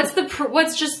 yeah, what's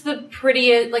just the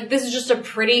prettiest, like this is just a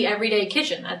pretty everyday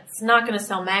kitchen. That's not going to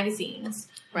sell magazines.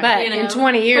 But you know? in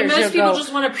 20 years, but most you'll people go,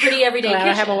 just want a pretty everyday glad kitchen.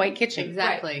 I have a white kitchen.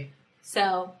 Exactly.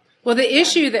 So, Well, the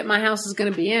issue that my house is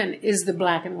going to be in is the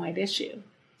black and white issue.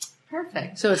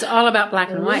 Perfect. So it's all about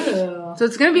black and white. Ooh. So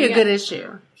it's going to be a good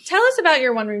issue. tell us about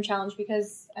your one room challenge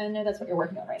because I know that's what you're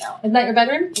working on right now. Is that your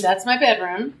bedroom? That's my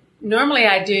bedroom. Normally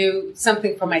I do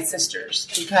something for my sisters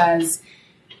because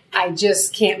I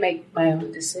just can't make my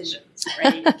own decisions.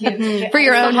 Right? For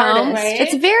your It's own the hardest home, way.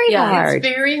 it's very Yeah. hard. It's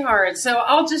very hard. So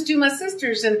I'll just do my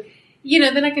sisters and, you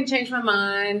know, then I can change my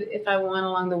mind if I want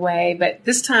along the way. But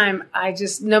this time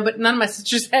but none of my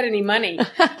sisters had any money.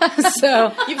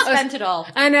 So You've spent it all.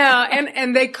 I know.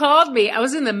 And they called me. I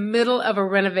was in the middle of a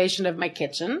renovation of my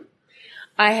kitchen.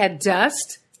 I had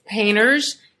dust,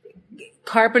 painters,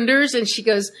 carpenters, and she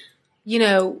goes, you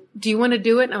know, do you want to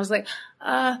do it? And I was like,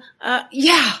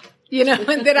 yeah. You know,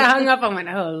 and then I hung up. I went,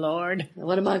 oh, Lord.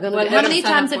 What am I going to What do? How am I many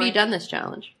signing times up have for? you done this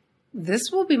challenge?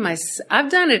 This will be I've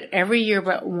done it every year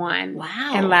but one.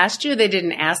 Wow. And last year they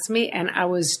didn't ask me, and I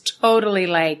was totally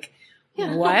like,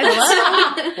 what?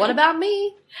 Hello? What about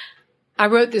me? I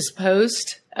wrote this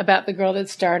post about the girl that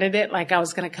started it, like I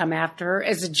was going to come after her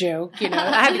as a joke. You know,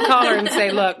 I had to call her and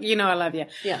say, look, you know, I love you.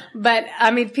 Yeah. But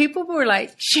I mean, people were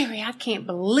like, Sherry, I can't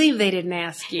believe they didn't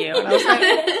ask you. And I was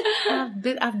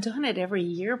like, I've done it every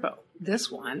year, but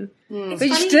this one. But funny.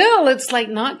 still, it's like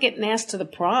not getting asked to the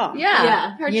prom. Yeah.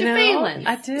 Yeah. Hurt You your know, feelings.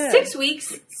 I did. 6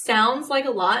 weeks sounds like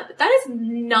a lot, but that is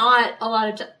not a lot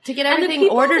of time. to get And the everything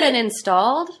people ordered that- and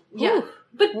installed? Yeah. Ooh.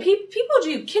 But people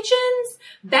do kitchens,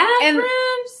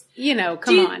 bathrooms. You know,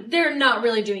 come on. They're not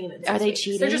really doing it in 6 Are they weeks.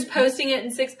 cheating? They're just posting it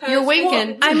in 6 posts. You're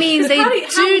winking. Well, I mean, they how do would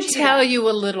you tell do you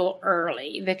a little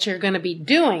early that you're going to be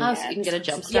doing Oh, it. so you can get a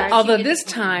jump Yeah. start. Although you this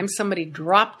time somebody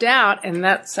dropped out, and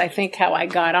that's, I think, how I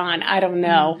got on. I don't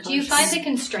know. Do you find the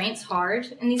constraints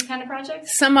hard in these kind of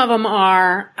projects? Some of them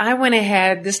are. I went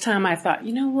ahead. This time I thought,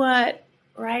 you know what?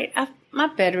 Right? My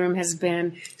bedroom has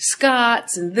been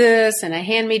Scott's and this and a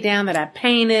hand-me-down that I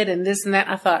painted and this and that.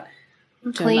 I thought,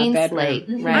 I'm doing Clean my bedroom. slate,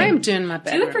 I right. am doing my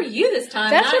bedroom. Do it for you this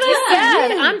time. That's not what I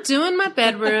just- said. I'm doing my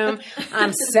bedroom.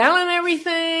 I'm selling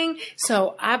everything.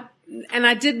 So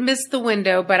I did miss the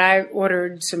window, but I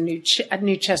ordered some a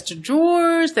new chest of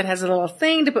drawers that has a little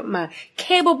thing to put my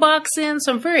cable box in.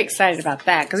 So I'm very excited about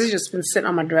that because it's just been sitting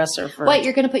on my dresser for. What,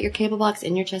 you're going to put your cable box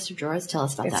in your chest of drawers? Tell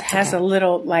us about It that. has a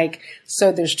little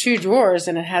so there's 2 drawers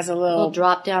and it has a little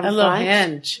drop down a little front.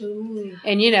 hinge.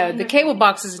 And you know, the cable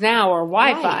boxes now are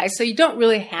Wi-Fi, Right. so you don't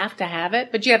really have to have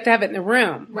it, but you have to have it in the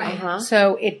room. Right. Uh-huh.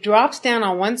 So it drops down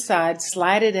on one side,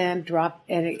 slide it in,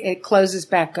 and it closes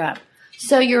back up.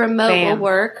 So your remote Bam. will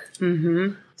work.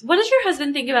 Mm-hmm. What does your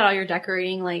husband think about all your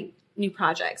decorating, like new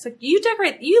projects? Like you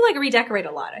like redecorate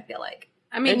a lot. I feel like.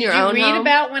 I mean, In did your you own read home?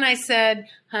 about when I said,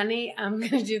 honey, I'm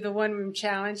going to do the 1 room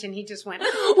challenge? And he just went, when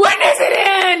does it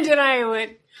end? And I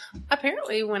went,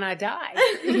 apparently when I die.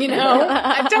 You know,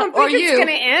 I don't Or think it's you. going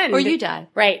to end. Or you die.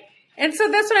 Right. And so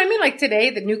that's what I mean. Like today,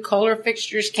 the new Kohler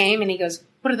fixtures came and he goes,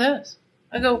 what are those?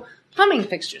 I go, plumbing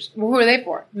fixtures. Well, who are they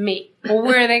for? Me. Well,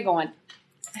 where are they going?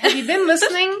 Have you been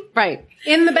listening? Right.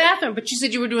 In the bathroom. But you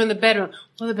said you were doing the bedroom.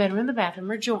 Well, the bedroom and the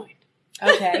bathroom are joined.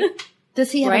 Okay.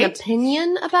 Does he have an Right?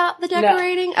 opinion about the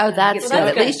decorating? Oh, that's Well, good. that's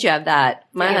At good. least you have that.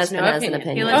 My He has husband no has an opinion.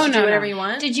 opinion. He lets Oh, you no, do whatever no. you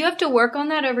want. Did you have to work on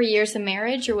that over years of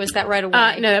marriage, or was that right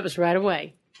away? No, that was right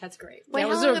away. That's great. Wait, That how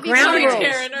was long a have you ground started? rules.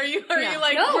 Karen, are you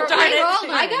like No, darn it?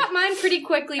 I got mine pretty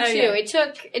quickly too. Okay.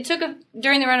 It took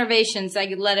during the renovations. I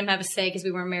could let him have a say because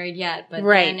we weren't married yet. But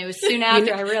Right. then it was soon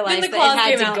after I realized the that clause it had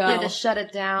came to out. You had go. to shut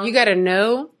it down. You got to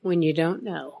know when you don't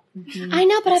know. I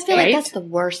know, but I feel great. like that's the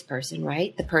worst person,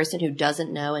 right? The person who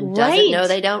doesn't know and Right. doesn't know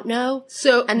they don't know.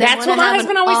 So And they that's wanna what my have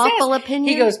husband an always awful says.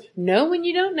 opinion. He goes, know when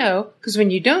you don't know, because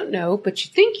when you don't know, but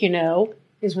you think you know,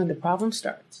 is when the problem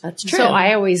starts. That's true. So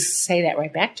I always say that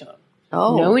right back to him.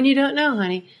 Oh. Know when you don't know,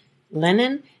 honey.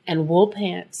 Linen and wool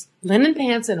pants. Linen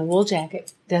pants and a wool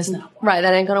jacket does not work. Right,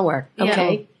 that ain't going to work. Yeah.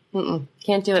 Okay. Mm-mm.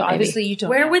 Can't do it, So baby. obviously you don't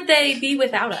Where know. would they be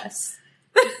without us?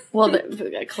 Well,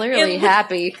 they're clearly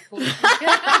happy. They'd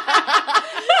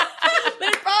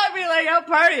probably be like out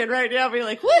partying right now, be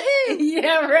like, woohoo!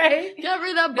 Yeah, right. Give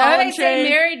me that No, ball they and say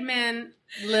chain. married men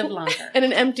live longer. In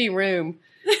an empty room.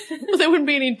 There wouldn't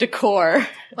be any decor.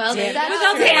 Well, Yeah. that's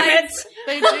Without true. the Damn lights.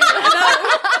 They do.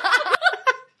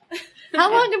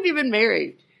 How long have you been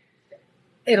married?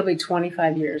 It'll be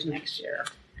 25 years next year.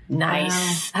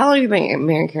 Nice. How long have you been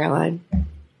married, Caroline?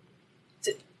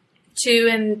 2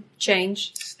 and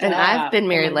change. And I've been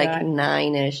married Oh my like God.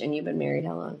 9-ish, and you've been married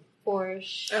how long?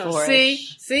 Four-ish.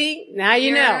 Four-ish. See, now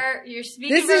you know. You're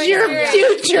speaking This from is your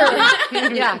experience.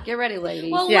 future. Yeah, get ready,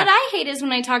 ladies. Well, Yeah. what I hate is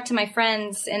when I talk to my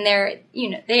friends and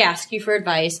they ask you for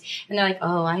advice and they're like,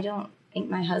 "Oh, I don't think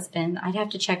my husband. I'd have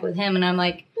to check with him." And I'm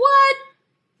like, "What?"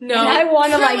 No. And I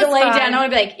want to That was lay fine. down. I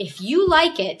want to be like, "If you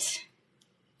like it,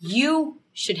 you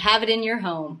should have it in your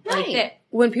home." Like Right. that.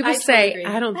 When people I totally say, agree.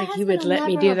 I don't My think you husband would will let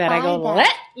me never do that, I go, abide that.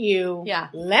 let you? Yeah.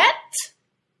 Let?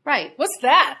 right. What's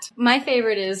that? My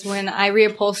favorite is when I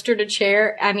reupholstered a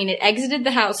chair. I mean, it exited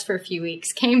the house for a few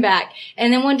weeks, came back,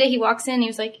 and then one day he walks in and he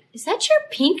was like, "Is that your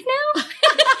pink now?" He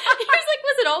was like,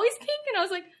 "Was it always pink?" And I was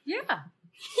like, Yeah.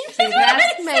 See,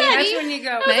 That's, maybe. that's when you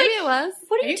go, Maybe it was.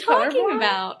 "What are you you talking colorblind?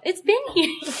 about? It's been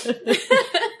here."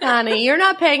 Honey, you're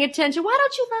not paying attention. Why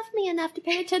don't you love me enough to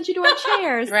pay attention to our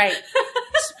chairs? right.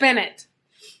 Spin it.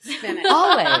 Spin it.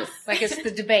 Always. Like it's the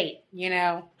debate, you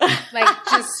know? Like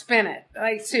just spin it.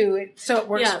 Like so it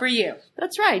works Yeah. for you.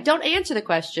 That's right. Don't answer the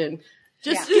question.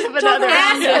 Just Yeah. give another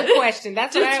Ask answer. the question.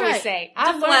 That's what I That's always right. say.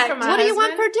 I've learned Deflect. from my What do you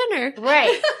want husband. for dinner?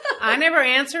 Right. I never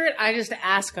answer it. I just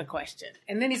ask a question.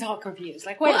 And then he's all confused.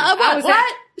 Like, wait, Well, how was what?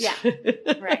 that? Yeah.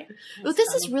 Right. Well,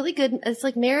 this is really good. It's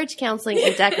like marriage counseling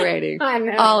and decorating. I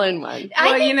know. All in one.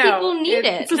 I think people need it.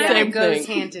 It's the Yeah, same it goes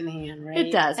thing. hand in hand, right?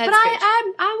 It does. That's But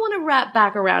I want to wrap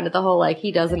back around to the whole, like,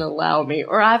 he doesn't allow me,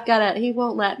 or he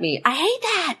won't let me. I hate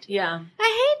that. Yeah. I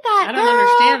hate that. I don't Girl.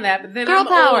 understand that, but then Girl I'm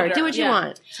power. older. Do what you Yeah.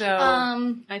 want. So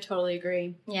I totally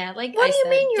agree. Yeah, like What I do you said,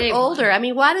 mean you're day older? one. I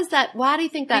mean, why do you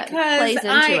think that plays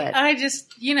because into it? I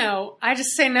just, I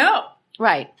just say no.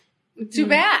 Right. Too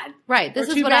bad. Right. This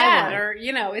or is too what bad. I want.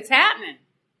 Or, it's happening.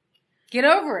 Get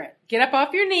over it. Get up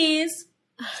off your knees.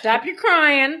 Stop your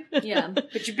crying. Yeah.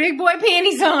 Put your big boy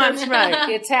panties on. That's right.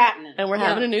 It's happening. And we're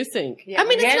having a new sink. Yeah, I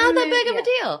mean, we're it's not that getting big of it, a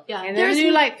deal. Yeah. And There's there's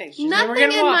new light fixtures. and we're Nothing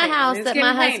getting in my wallpaper, house and it's that getting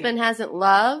my painted. husband hasn't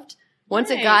loved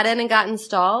once it Right. got in and got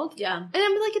installed. Yeah. And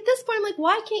I'm like, at this point, I'm like,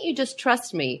 why can't you just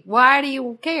trust me? Why do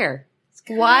you care?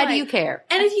 kinda Why do like- you care?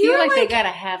 And I if feel you're like they gotta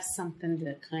have something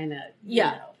to kind of,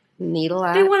 Yeah. Needle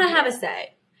eye. they want to have a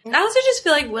say. I also just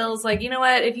feel like Will's like, you know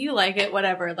what? If you like it,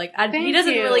 whatever. Like, he Thank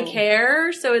doesn't you. really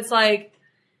care. So it's like,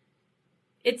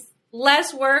 it's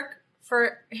less work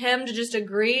for him to just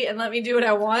agree and let me do what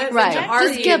I want. than Right. To Just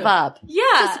argue. give up. Yeah.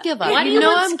 Just give up. Why do You you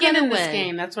know want I'm skin gonna in this win.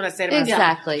 game? That's what I say to myself.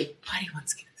 Exactly. Why do you want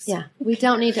skin in this Yeah. We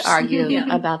don't need to argue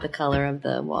Yeah. about the color of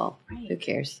the wall. Who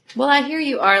cares? Well, I hear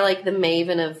you are like the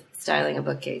maven of styling a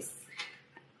bookcase.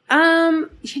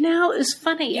 It's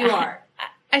funny. You are.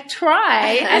 I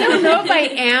try. I don't know if I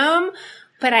am,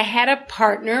 but I had a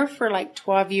partner for like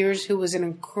 12 years who was an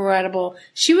incredible.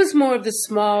 She was more of the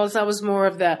smalls. I was more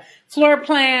of the floor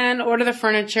plan, order the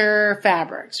furniture,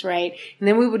 fabrics, right? And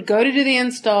then we would go to do the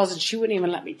installs, and she wouldn't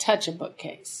even let me touch a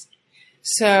bookcase.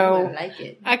 So I like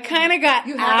it. I kind of got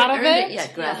You out haven't of earned it.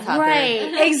 yet, grasshopper.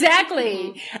 Right,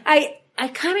 exactly. I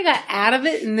kind of got out of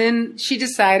it, and then she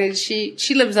decided she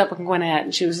lives up in Gwinnett,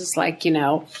 and she was just like, I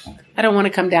don't want to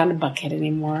come down to Buckhead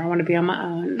anymore. I want to be on my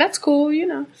own. That's cool,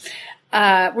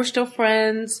 We're still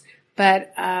friends,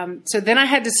 but so then I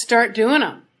had to start doing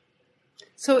them.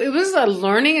 So it was a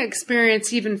learning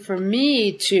experience even for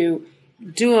me to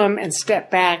do them and step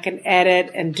back and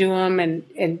edit and do them and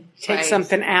take Right.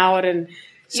 something out and.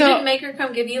 You didn't make her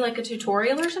come give you like a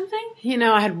tutorial or something?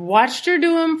 I had watched her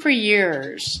do them for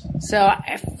years. So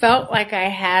I felt like I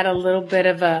had a little bit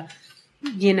of a,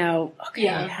 okay,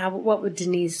 Yeah. what would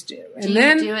Denise do? And Do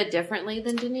then you do it differently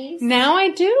than Denise? now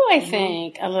I do, I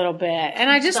think, a little bit. And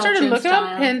I just started Develop your looking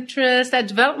on style. Pinterest. I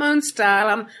developed my own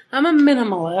style. I'm a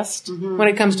minimalist when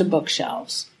it comes to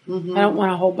bookshelves. I don't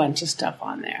want a whole bunch of stuff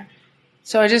on there.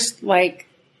 So I just like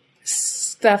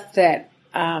stuff that,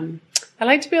 I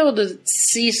like to be able to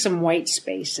see some white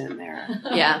space in there.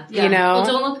 Yeah. You know? Well,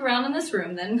 don't look around in this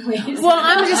room then, please. Well,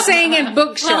 I'm just saying in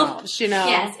bookshelves, you know.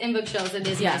 Yes, in bookshelves it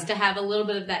is nice to have a little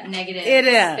bit of that negative It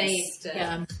is. space.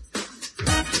 To,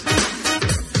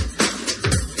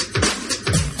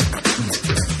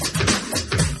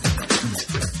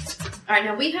 All right,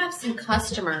 now we have some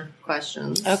customer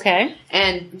questions. Okay.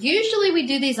 And usually we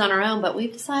do these on our own, but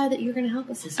we've decided that you're going to help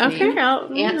us this week. Okay.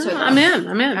 Answer them. I'm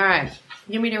in. All right.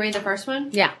 You want me to read the first one?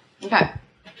 Yeah. Okay.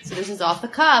 So this is off the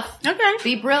cuff. Okay.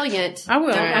 Be brilliant. I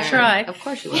will. I'll try. Of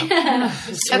course you will.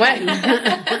 Sweating.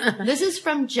 This is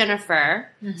from Jennifer.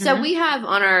 So we have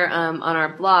on our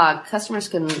blog, customers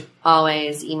can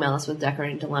always email us with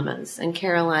decorating dilemmas, and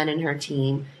Caroline and her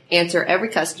team answer every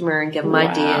customer and give them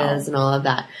ideas and all of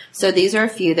that. So these are a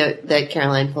few that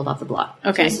Caroline pulled off the blog.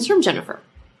 Okay. So this is from Jennifer.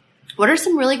 What are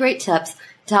some really great tips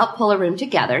to help pull a room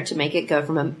together to make it go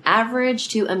from average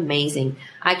to amazing?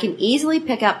 I can easily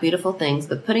pick out beautiful things,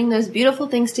 but putting those beautiful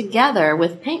things together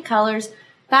with paint colors,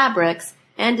 fabrics,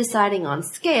 and deciding on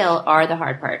scale are the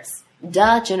hard parts.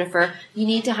 Duh, Jennifer, you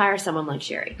need to hire someone like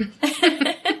Sherry.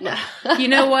 No. You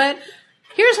know what?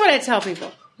 Here's what I tell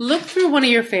people. Look through one of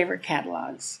your favorite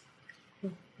catalogs.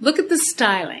 Look at the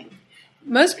styling.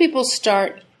 Most people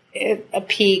start at a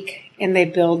peak and they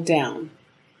build down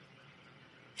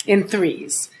in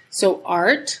threes. So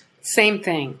art, same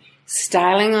thing.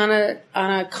 Styling on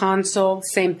a console,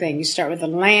 same thing. You start with a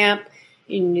lamp,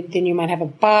 then you might have a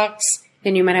box,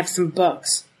 then you might have some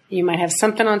books. You might have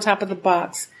something on top of the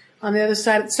box on the other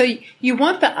side. So you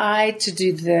want the eye to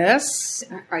do this,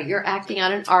 All right, you're acting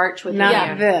out an arch with not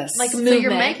your this. Like a So movement.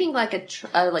 you're making like a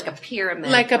pyramid.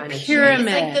 Like a kind of shape. pyramid.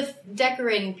 it's like the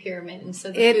decorating pyramid instead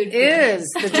of the It food pyramid. is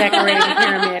the decorating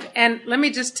pyramid. And let me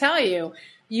just tell you,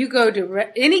 you go to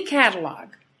any catalog,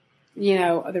 you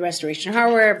know, the Restoration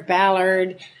Hardware,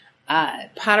 Ballard,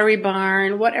 Pottery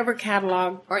Barn, whatever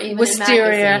catalog, Or even in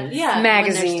Wisteria, magazines. Yeah, when they're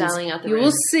magazines, styling out the you room.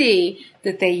 will see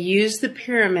that they use the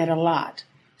pyramid a lot.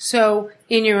 So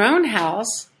in your own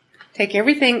house, take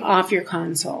everything off your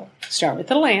console. Start with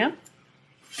the lamp,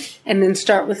 and then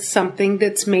start with something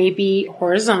that's maybe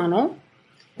horizontal,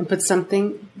 and put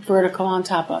something vertical on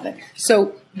top of it.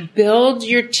 So build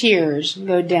your tiers,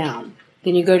 go down.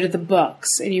 Then you go to the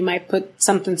books, and you might put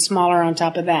something smaller on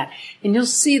top of that. And you'll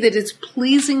see that it's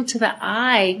pleasing to the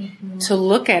eye to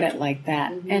look at it like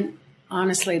that. And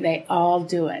honestly, they all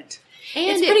do it. And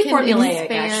It's it pretty can formulaic,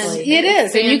 expand- actually. It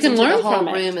is, and you expands can into learn the whole from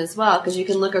it. room as well, because you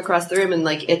can look across the room and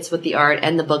like it's with the art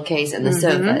and the bookcase and the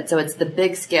sofa. So it's the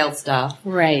big scale stuff,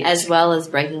 Right. as well as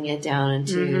breaking it down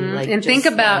into like. And think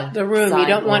just about the room. You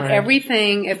don't want sideboard.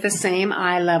 everything at the same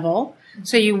eye level.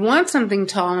 So you want something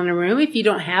tall in a room. If you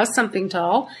don't have something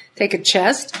tall, take a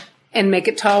chest and make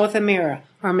it tall with a mirror,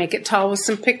 or make it tall with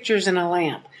some pictures and a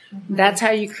lamp. That's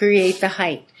how you create the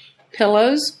height.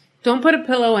 Pillows. Don't put a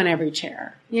pillow in every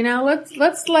chair. You know,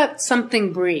 let's let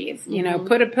something breathe. You know,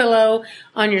 put a pillow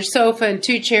on your sofa and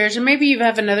 2 chairs, or maybe you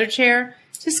have another chair.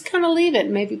 Just kind of leave it.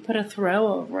 Maybe put a throw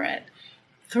over it.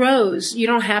 Throws. You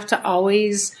don't have to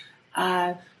always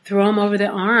throw them over the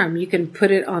arm. You can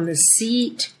put it on the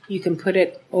seat. You can put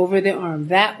it over the arm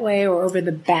that way, or over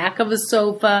the back of a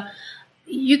sofa.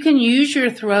 You can use your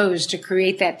throws to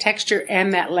create that texture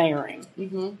and that layering.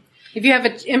 If you have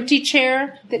an empty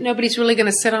chair that nobody's really going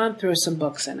to sit on, throw some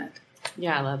books in it.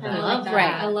 Yeah, I love that. I love that.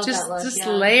 Right. I love just that look. just yeah.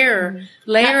 layer That's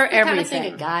the kind of everything.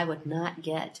 thing a guy would not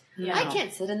get. Yeah. I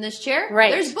can't sit in this chair.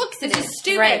 Right. There's books in This it. is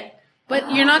stupid. Right.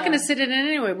 But you're not going to sit in it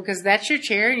anyway, because that's your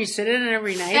chair and you sit in it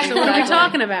every night. So what are we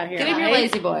talking about here? Get in your right?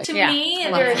 lazy boy. To Yeah. me, I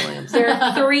love there, Williams. there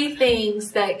are 3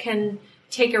 things that can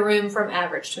take a room from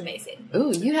average to amazing.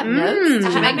 Ooh, you have notes?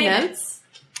 Did you I make made notes?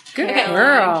 Good Okay.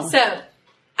 girl. So,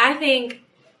 I think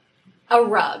a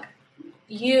rug.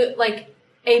 Like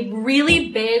a really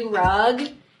big rug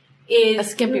is A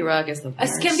skimpy rug is the A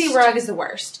worst. skimpy rug is the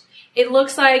worst. It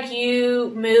looks like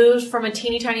you moved from a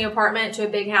teeny tiny apartment to a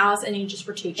big house and you just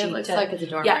were too cheap. It looks to, like it's a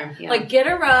dorm yeah. room. Yeah. Like get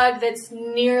a rug that's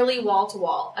nearly wall to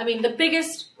wall. I mean, the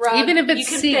biggest rug Even if you it's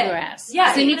can fit. seagrass.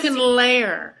 Yeah, Then you even if can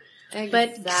layer.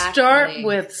 But Exactly. start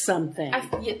with something.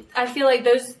 I feel like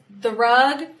the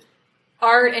rug,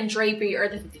 art, and drapery are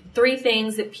the 3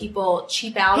 things that people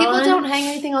cheap out People on. don't hang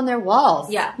anything on their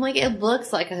walls. Yeah. Like, it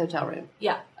looks like a hotel room.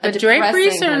 Yeah. But depressing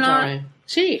draperies are hotel not room.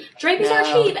 cheap. Draperies are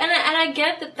No. cheap, and I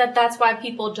get that's why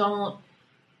people don't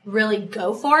really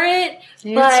go for it. It's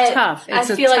but tough. It's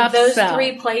I a feel like tough those sell.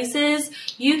 3 places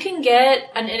you can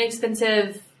get an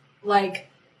inexpensive, like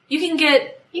you can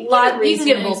get You lot. can get a You can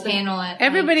get reasonable an panel at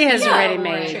Everybody has a Yeah,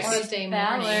 ready-made. Tuesday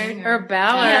morning Or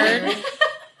Ballard.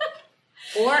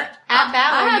 Or At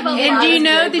Ballard, have a you can lot And do you of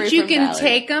know drapery that you from can Ballard.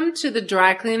 take them to the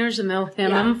dry cleaners and they'll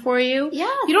hem them for you?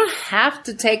 Yeah. You don't have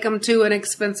to take them to an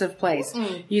expensive place.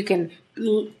 You can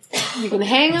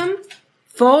hang them,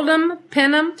 fold them,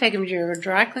 pin them, take them to your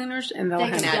dry cleaners, and they'll They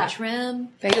hem can them. add trim.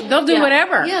 They'll do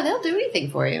whatever. Yeah, they'll do anything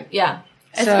for you. Yeah.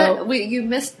 So You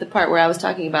missed the part where I was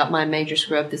talking about my major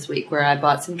screw up this week, where I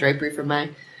bought some drapery for my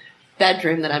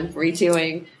bedroom that I'm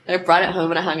redoing. I brought it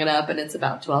home and I hung it up, and it's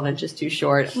about 12 inches too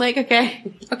short. I'm like, okay.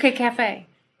 okay, cafe.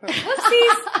 Or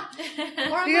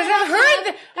Because I've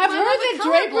heard that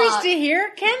draperies to here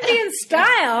can be in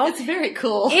style. It's very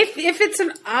cool. if it's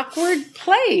an awkward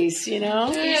place, you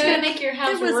know. It's gonna make your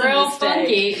house It was a real mistake.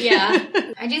 funky.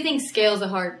 Yeah, I do think scale's a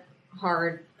hard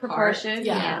Proportion, part.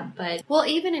 yeah. But Well,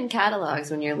 even in catalogs,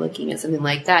 when you're looking at something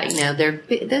like that,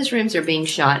 those rooms are being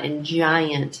shot in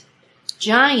giant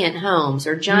homes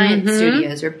or giant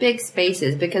studios or big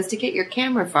spaces, because to get your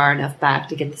camera far enough back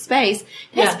to get the space,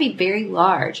 it has to be very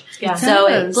large. Yeah. So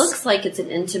it does. looks like it's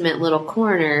an intimate little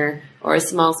corner or a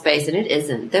small space, and it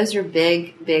isn't. Those are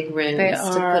big rooms They to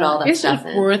are. put all that It's stuff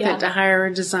just in. worth Yeah. it to hire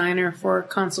a designer for a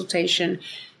consultation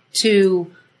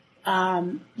to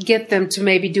get them to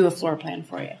maybe do a floor plan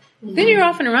for you. Then you're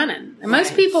off and running. And most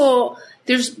Right. people,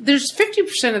 there's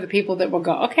 50% of the people that will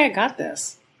go, okay, I got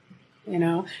this. You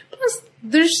know, plus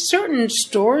there's certain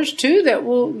stores too that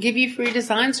will give you free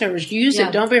design service. Use Yeah.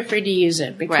 it. Don't be afraid to use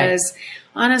it, because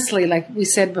honestly, like we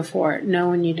said before, know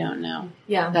when you don't know.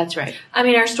 Yeah. That's right. I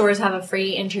mean, our stores have a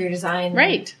free interior design.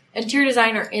 Right. Interior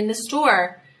designer in the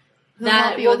store Who'll that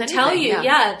help you will with tell anything, you,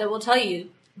 yeah. that will tell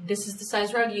you, this is the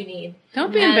size rug you need.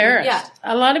 Don't be And, embarrassed. yeah.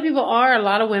 A lot of people are. A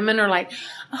lot of women are like,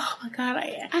 oh my God,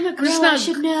 I'm a I'm just girl. I not-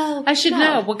 should know. I should No.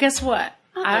 know. Well, guess what?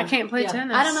 I can't play Yeah.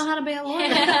 tennis. I don't know how to be a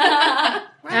lawyer.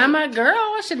 I'm a girl.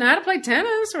 I should know how to play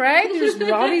tennis, right? There's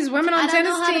all these women on I don't tennis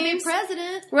know how to be teams.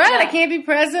 president. Right, I Yeah. can't be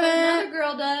But another president.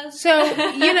 girl does. So,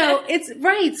 it's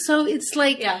right. So it's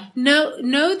like, Yeah.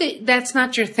 know that that's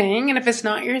not your thing. And if it's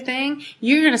not your thing,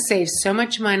 you're going to save so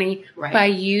much money Right. by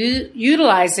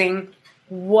utilizing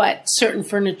what certain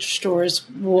furniture stores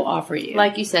will offer you.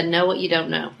 Like you said, know what you don't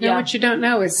know. know what you don't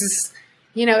know. It's just,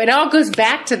 it all goes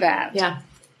back to that. Yeah.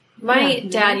 My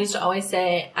dad used to always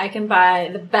say, I can buy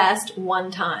the best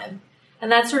one time.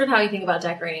 And that's sort of how you think about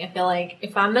decorating. I feel like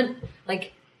if I'm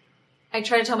I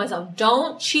try to tell myself,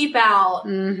 don't cheap out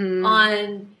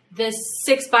on this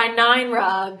 6x9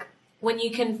 rug when you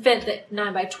can fit the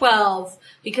 9x12,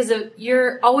 because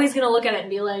you're always going to look at it and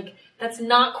be like, that's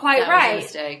not quite That was a right.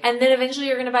 mistake. And then eventually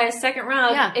you're going to buy a second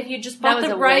rug. Yeah. If you just That bought was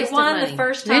the a right waste of one the money.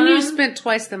 first time. Then you spent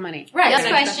twice the money. right. Next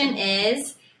question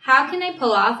is, how can I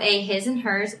pull off a his and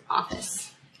hers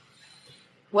office?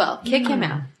 Well, kick him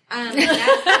out.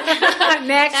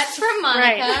 Next. That's from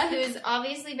Monica, Right. who's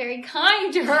obviously very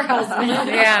kind to her husband.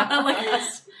 Yeah. Unlike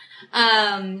us.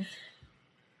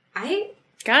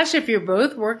 Gosh, if you're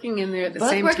both working in there at the Both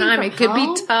same working time, from it could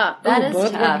home? be tough. That Ooh, is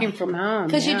both tough. working from home.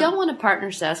 Because yeah. you don't want a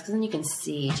partner's desk, because then you can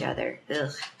see each other.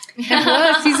 Ugh. And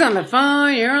plus, he's on the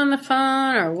phone, you're on the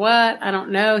phone, or what? I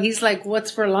don't know. He's like, what's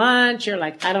for lunch? You're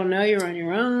like, I don't know, you're on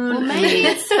your own. Well, maybe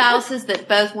it's spouses that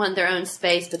both want their own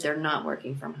space, but they're not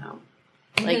working from home.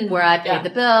 Like where I pay the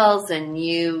bills and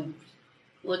you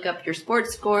look up your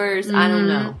sports scores. I don't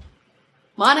know.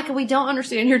 Monica, we don't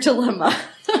understand your dilemma.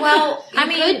 Well, I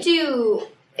mean, could do,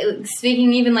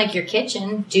 speaking even like your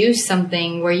kitchen, do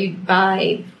something where you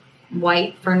buy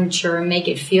white furniture and make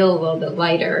it feel a little bit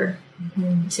lighter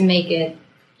to make it.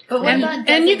 But what And, about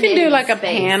and you can do designated like a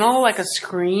space? panel, like a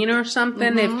screen or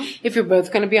something, if you're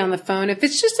both going to be on the phone. If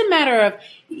it's just a matter of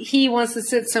he wants to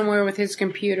sit somewhere with his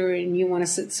computer and you want to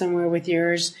sit somewhere with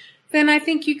yours, then I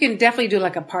think you can definitely do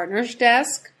like a partner's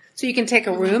desk. So you can take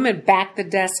a room and back the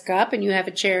desk up, and you have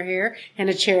a chair here and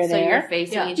a chair So there. you're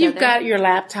facing each You've other. got your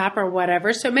laptop or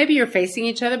whatever. So maybe you're facing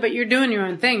each other, but you're doing your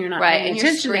own thing. You're not right, paying and your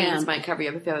attention to screens them. might cover you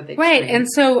up if you have a big Right, screen. and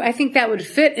so I think that would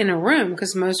fit in a room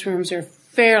because most rooms are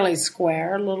fairly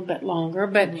square, a little bit longer,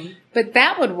 but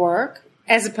that would work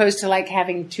as opposed to like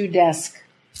having two desks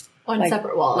On Like-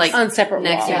 separate walls. like on separate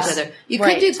next walls. to each other. You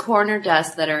Right. could do corner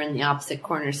desks that are in the opposite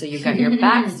corner, so you've got your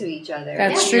backs to each other.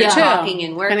 That's and true you're too. talking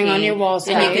and working. Depending on your wall and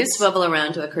you could space. swivel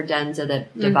around to a credenza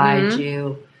that divides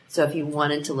you. So if you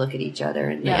wanted to look at each other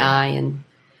in the eye and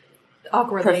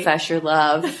awkwardly. profess your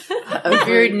love, If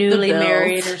you're newly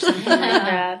married or something like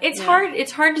that. It's hard.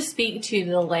 It's hard to speak to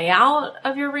the layout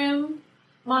of your room,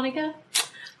 Monica.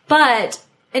 But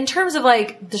in terms of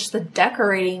like just the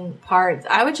decorating part,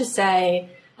 I would just say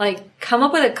like come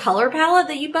up with a color palette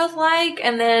that you both like,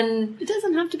 and then It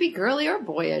doesn't have to be girly or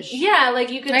boyish.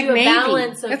 like you could Like do a navy.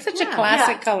 balance of That's such a yeah,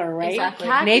 classic yeah, color, right? exactly.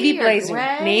 Khaki Navy or blazer,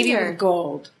 gray navy or- with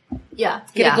gold. Yeah.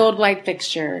 Get Yeah. a gold light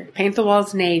fixture. Paint the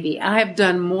walls navy. I have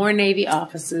done more navy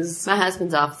offices. My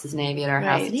husband's office is navy at our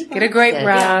house. And he Get a loves great it.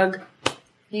 rug.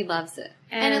 He loves it.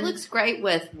 And it And- looks great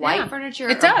with white Yeah, furniture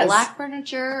it or does. black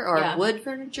furniture or Yeah. wood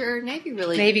furniture. Navy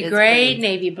really Navy is gray, great.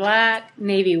 navy black,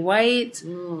 navy white.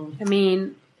 I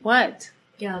mean, what?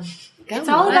 Yeah. Go It's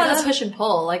all on. about a push and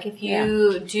pull. Like if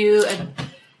you do a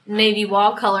navy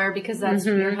wall color because that's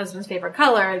your husband's favorite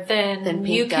color, then Then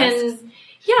you pink can, desks.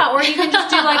 yeah, or you can just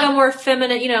do like a more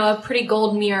feminine, a pretty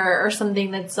gold mirror or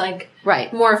something that's like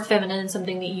Right. more feminine and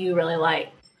something that you really like.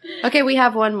 Okay, we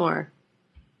have one more.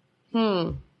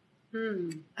 I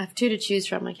have two to choose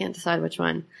from. I can't decide which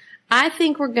one. I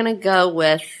think we're going to go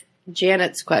with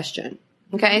Janet's question.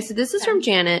 Okay, so this is from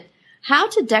Janet. How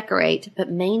to decorate but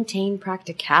maintain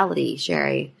practicality,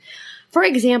 Sherry. For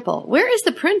example, where is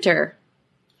the printer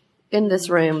in this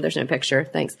room? There's no picture.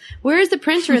 Thanks. Where is the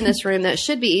printer in this room that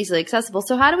should be easily accessible?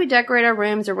 So how do we decorate our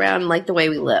rooms around like the way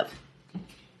we live?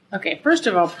 Okay, first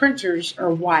of all, printers are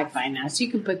Wi-Fi now, so you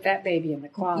can put that baby in the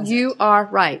closet. You are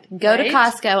right. Go to Right?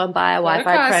 Costco and buy a Go to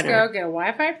Wi-Fi Costco, printer. get a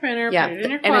Wi-Fi printer, Yeah, put it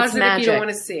in your and it's closet if you magic. don't want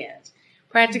to see it.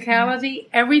 Practicality,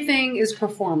 everything is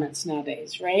performance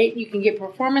nowadays, right? You can get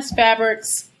performance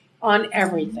fabrics on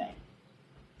everything.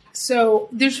 So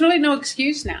there's really no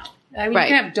excuse now. I mean, Right.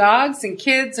 you can have dogs and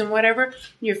kids and whatever,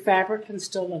 your fabric can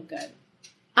still look good.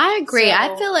 I agree. So,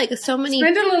 I feel like so many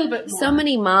Spend a little bit more. so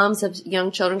many moms of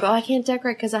young children go, I can't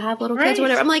decorate because I have little kids or Right.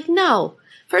 whatever. I'm like, no.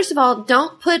 First of all,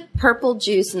 don't put purple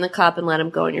juice in the cup and let them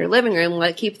go in your living room.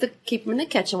 Keep them in the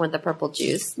kitchen with the purple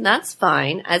juice. That's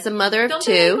fine. As a mother of Don't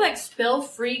two. they make, like spill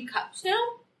free cups now?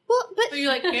 Well, but So you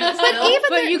like can't but spill? even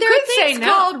But you there are could say things no.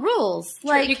 called rules.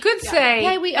 Like you could say,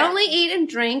 hey, we only eat and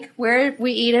drink where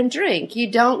we eat and drink. You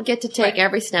don't get to take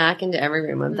every snack into every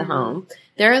room of the home.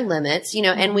 There are limits,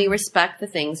 and we respect the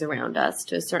things around us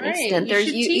to a certain Right. extent. You There's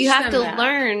should you teach have to them that.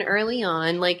 learn early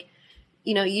on, like,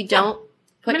 you don't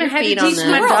put I mean, your I had to feet on teach this.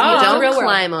 my You dog. don't Real world.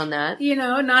 climb on that.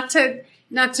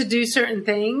 not to do certain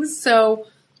things. So,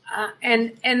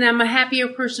 and I'm a happier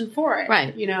person for it. Right.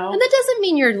 And And that doesn't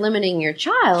mean you're limiting your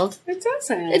child. it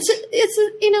doesn't. It's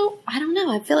I don't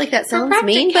know. I feel like that sounds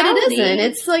mean, but it practicality. isn't.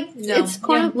 It's like No. it's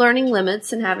kind of learning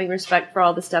limits and having respect for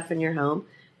all the stuff in your home.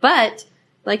 But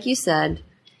like you said,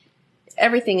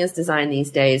 everything is designed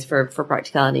these days for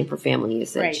practicality and for family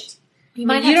usage. right. You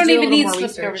might You have don't to do a even little need more slip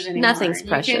research. covers anymore. Nothing's You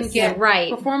precious. can get Right.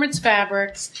 performance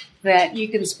fabrics that you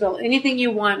can spill anything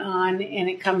you want on, and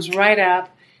it comes right up.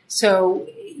 So,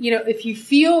 if you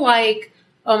feel like,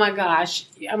 oh my gosh,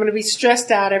 I'm going to be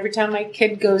stressed out every time my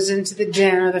kid goes into the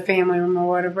den or the family room or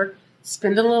whatever,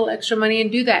 spend a little extra money and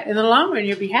do that. In the long run,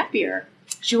 you'll be happier.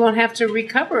 You won't have to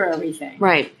recover everything.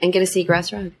 Right. And get a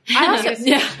seagrass rug. I also,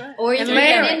 yeah. Or you And can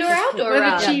layer get it. an indoor-outdoor With a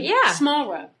rug. cheap Yeah.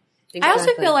 small rug. I also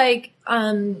Exactly. feel like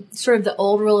sort of the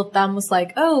old rule of thumb was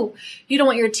like, oh, you don't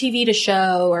want your TV to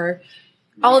show or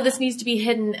all of this needs to be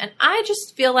hidden. And I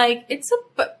just feel like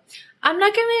I'm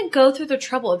not going to go through the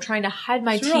trouble of trying to hide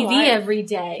my It's real TV life. every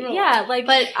day. It's real Yeah, like,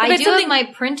 But I it's do have something- my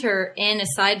printer in a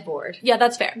sideboard. yeah,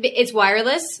 that's fair. It's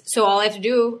wireless, so all I have to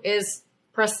do is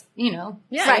press, Yeah, Right.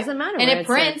 it doesn't matter. and where it it's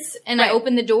prints, and Right. I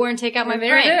open the door and take out my And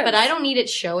there it print. is. But I don't need it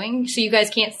showing, so you guys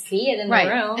can't see it in right.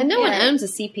 the room. And no one Yeah. owns a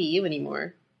CPU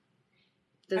anymore.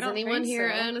 Does I don't anyone think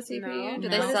here so. own a CPU? No. Do No.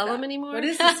 they What is sell that? them anymore? What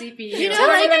is the CPU? You know, I don't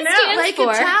like, know what it stands like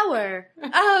for. a tower.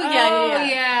 Oh,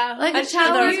 yeah. Like I a just know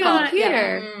tower those called-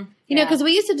 computer. Mm. You know, because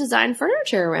we used to design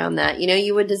furniture around that.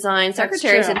 You would design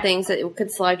secretaries true. and things that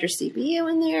could slide your CPU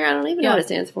in there. I don't even know Yeah. what it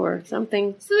stands for.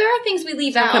 Something. So there are things we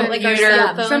leave out, like our Computer.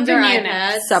 cell phones, Something our unit.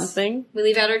 iPads. Something. We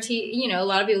leave out our a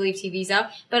lot of people leave TVs out,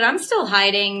 but I'm still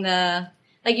hiding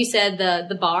like you said,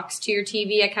 the box to your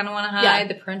TV. I kind of want to hide Yeah.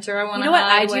 the printer. I want to. You know what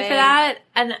hide I do away. for that?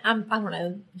 And I don't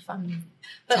know if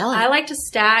but Tell 'em. I like to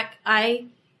stack. I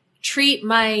treat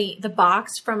the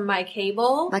box from my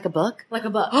cable Like a book? like a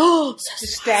book. Oh,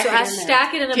 Just stack So it I in there.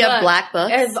 stack it in a do you book. have black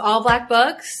books? I have all black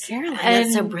books. Caroline, and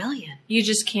that's so brilliant. You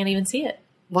just can't even see it.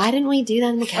 Why didn't we do that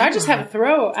in the I just have a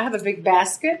throw. I have a big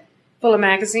basket full of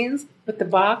magazines with the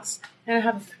box, and I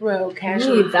have a throw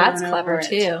casually. Ooh, that's thrown clever over it.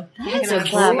 too. That's You so know,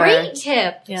 clever. Great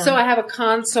tip. Yeah. So I have a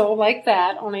console like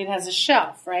that, only it has a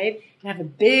shelf, right? And I have a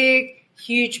big,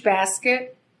 huge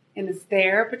basket, and it's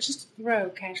there, but just a throw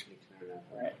casually thrown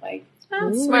over it. Like, oh,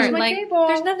 Ooh. Smart. where's my Like, cable?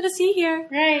 there's nothing to see here.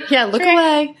 Right. Yeah, look Trick.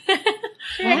 away.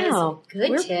 Trick. Wow. Good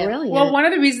We're tip. brilliant. Well, one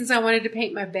of the reasons I wanted to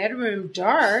paint my bedroom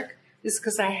dark is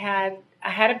because I had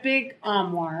a big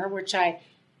armoire, which I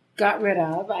got rid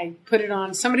of. I put it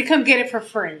on. Somebody come get it for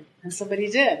free, and somebody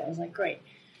did. I was like, great,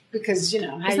 because how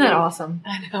Isn't you- that awesome?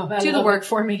 I know. I Do the love work it.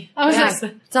 for me. I was Yes.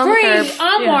 like, It's on the free curb.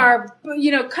 armoire,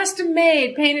 custom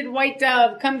made, painted white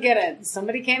dove. Come get it.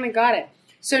 Somebody came and got it.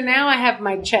 So now I have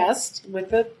my chest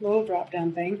with the little drop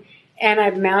down thing, and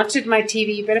I've mounted my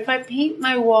TV. But if I paint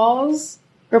my walls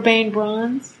Urbane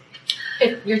bronze,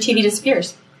 Your TV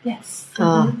disappears. yes,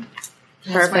 Oh,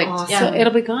 perfect. awesome. so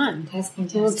it'll be gone. That's You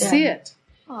won't fantastic. see it.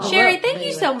 Sherry, thank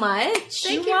you so much.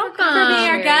 Thank You're you welcome for for being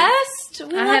our coming. guest.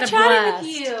 We I love had a chatting blast.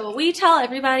 with you. We tell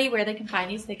everybody where they can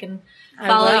find you so they can I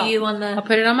follow will. you on I'll the.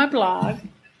 put it on my blog,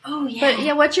 Oh yeah. But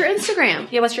yeah, what's your Instagram?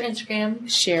 Yeah. What's your Instagram?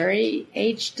 Sherry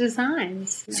H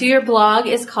Designs. So your blog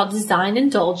is called Design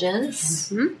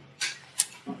Indulgence.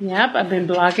 Yep, I've been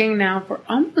blogging now for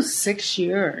almost 6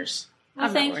 years. Well,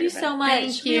 I'm not thank worried you about so it. much.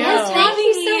 Thank you. Yes, Thank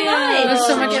you so much. It was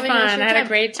so for much giving us fun. your I had a time.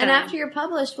 great time. And after you're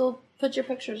published, we'll put your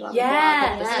pictures on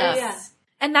Yes. the blog. and Yeah. stuff.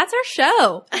 And that's our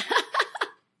show.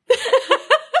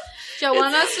 Joe,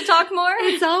 want us to talk more?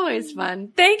 It's always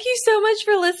fun. Thank you so much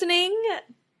for listening.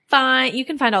 You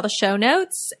can find all the show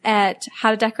notes at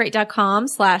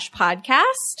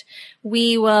howtodecorate.com/podcast.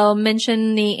 We will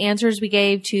mention the answers we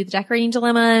gave to the decorating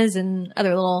dilemmas and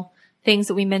other little things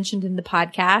that we mentioned in the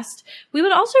podcast. We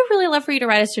would also really love for you to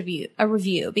write us a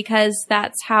review because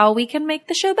that's how we can make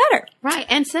the show better. Right.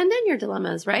 And send in your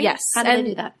dilemmas, right? Yes. How do they And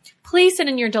do that? Please send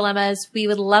in your dilemmas. We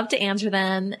would love to answer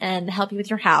them and help you with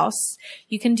your house.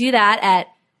 You can do that at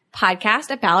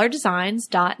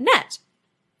podcast@ballarddesigns.net.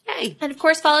 Hey. And of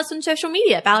course, follow us on social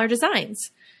media at Ballard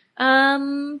Designs.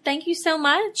 Thank you so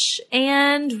much.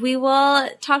 And we will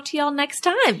talk to y'all next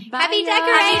time. Bye, Happy y'all.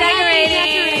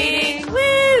 decorating!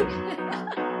 Woo!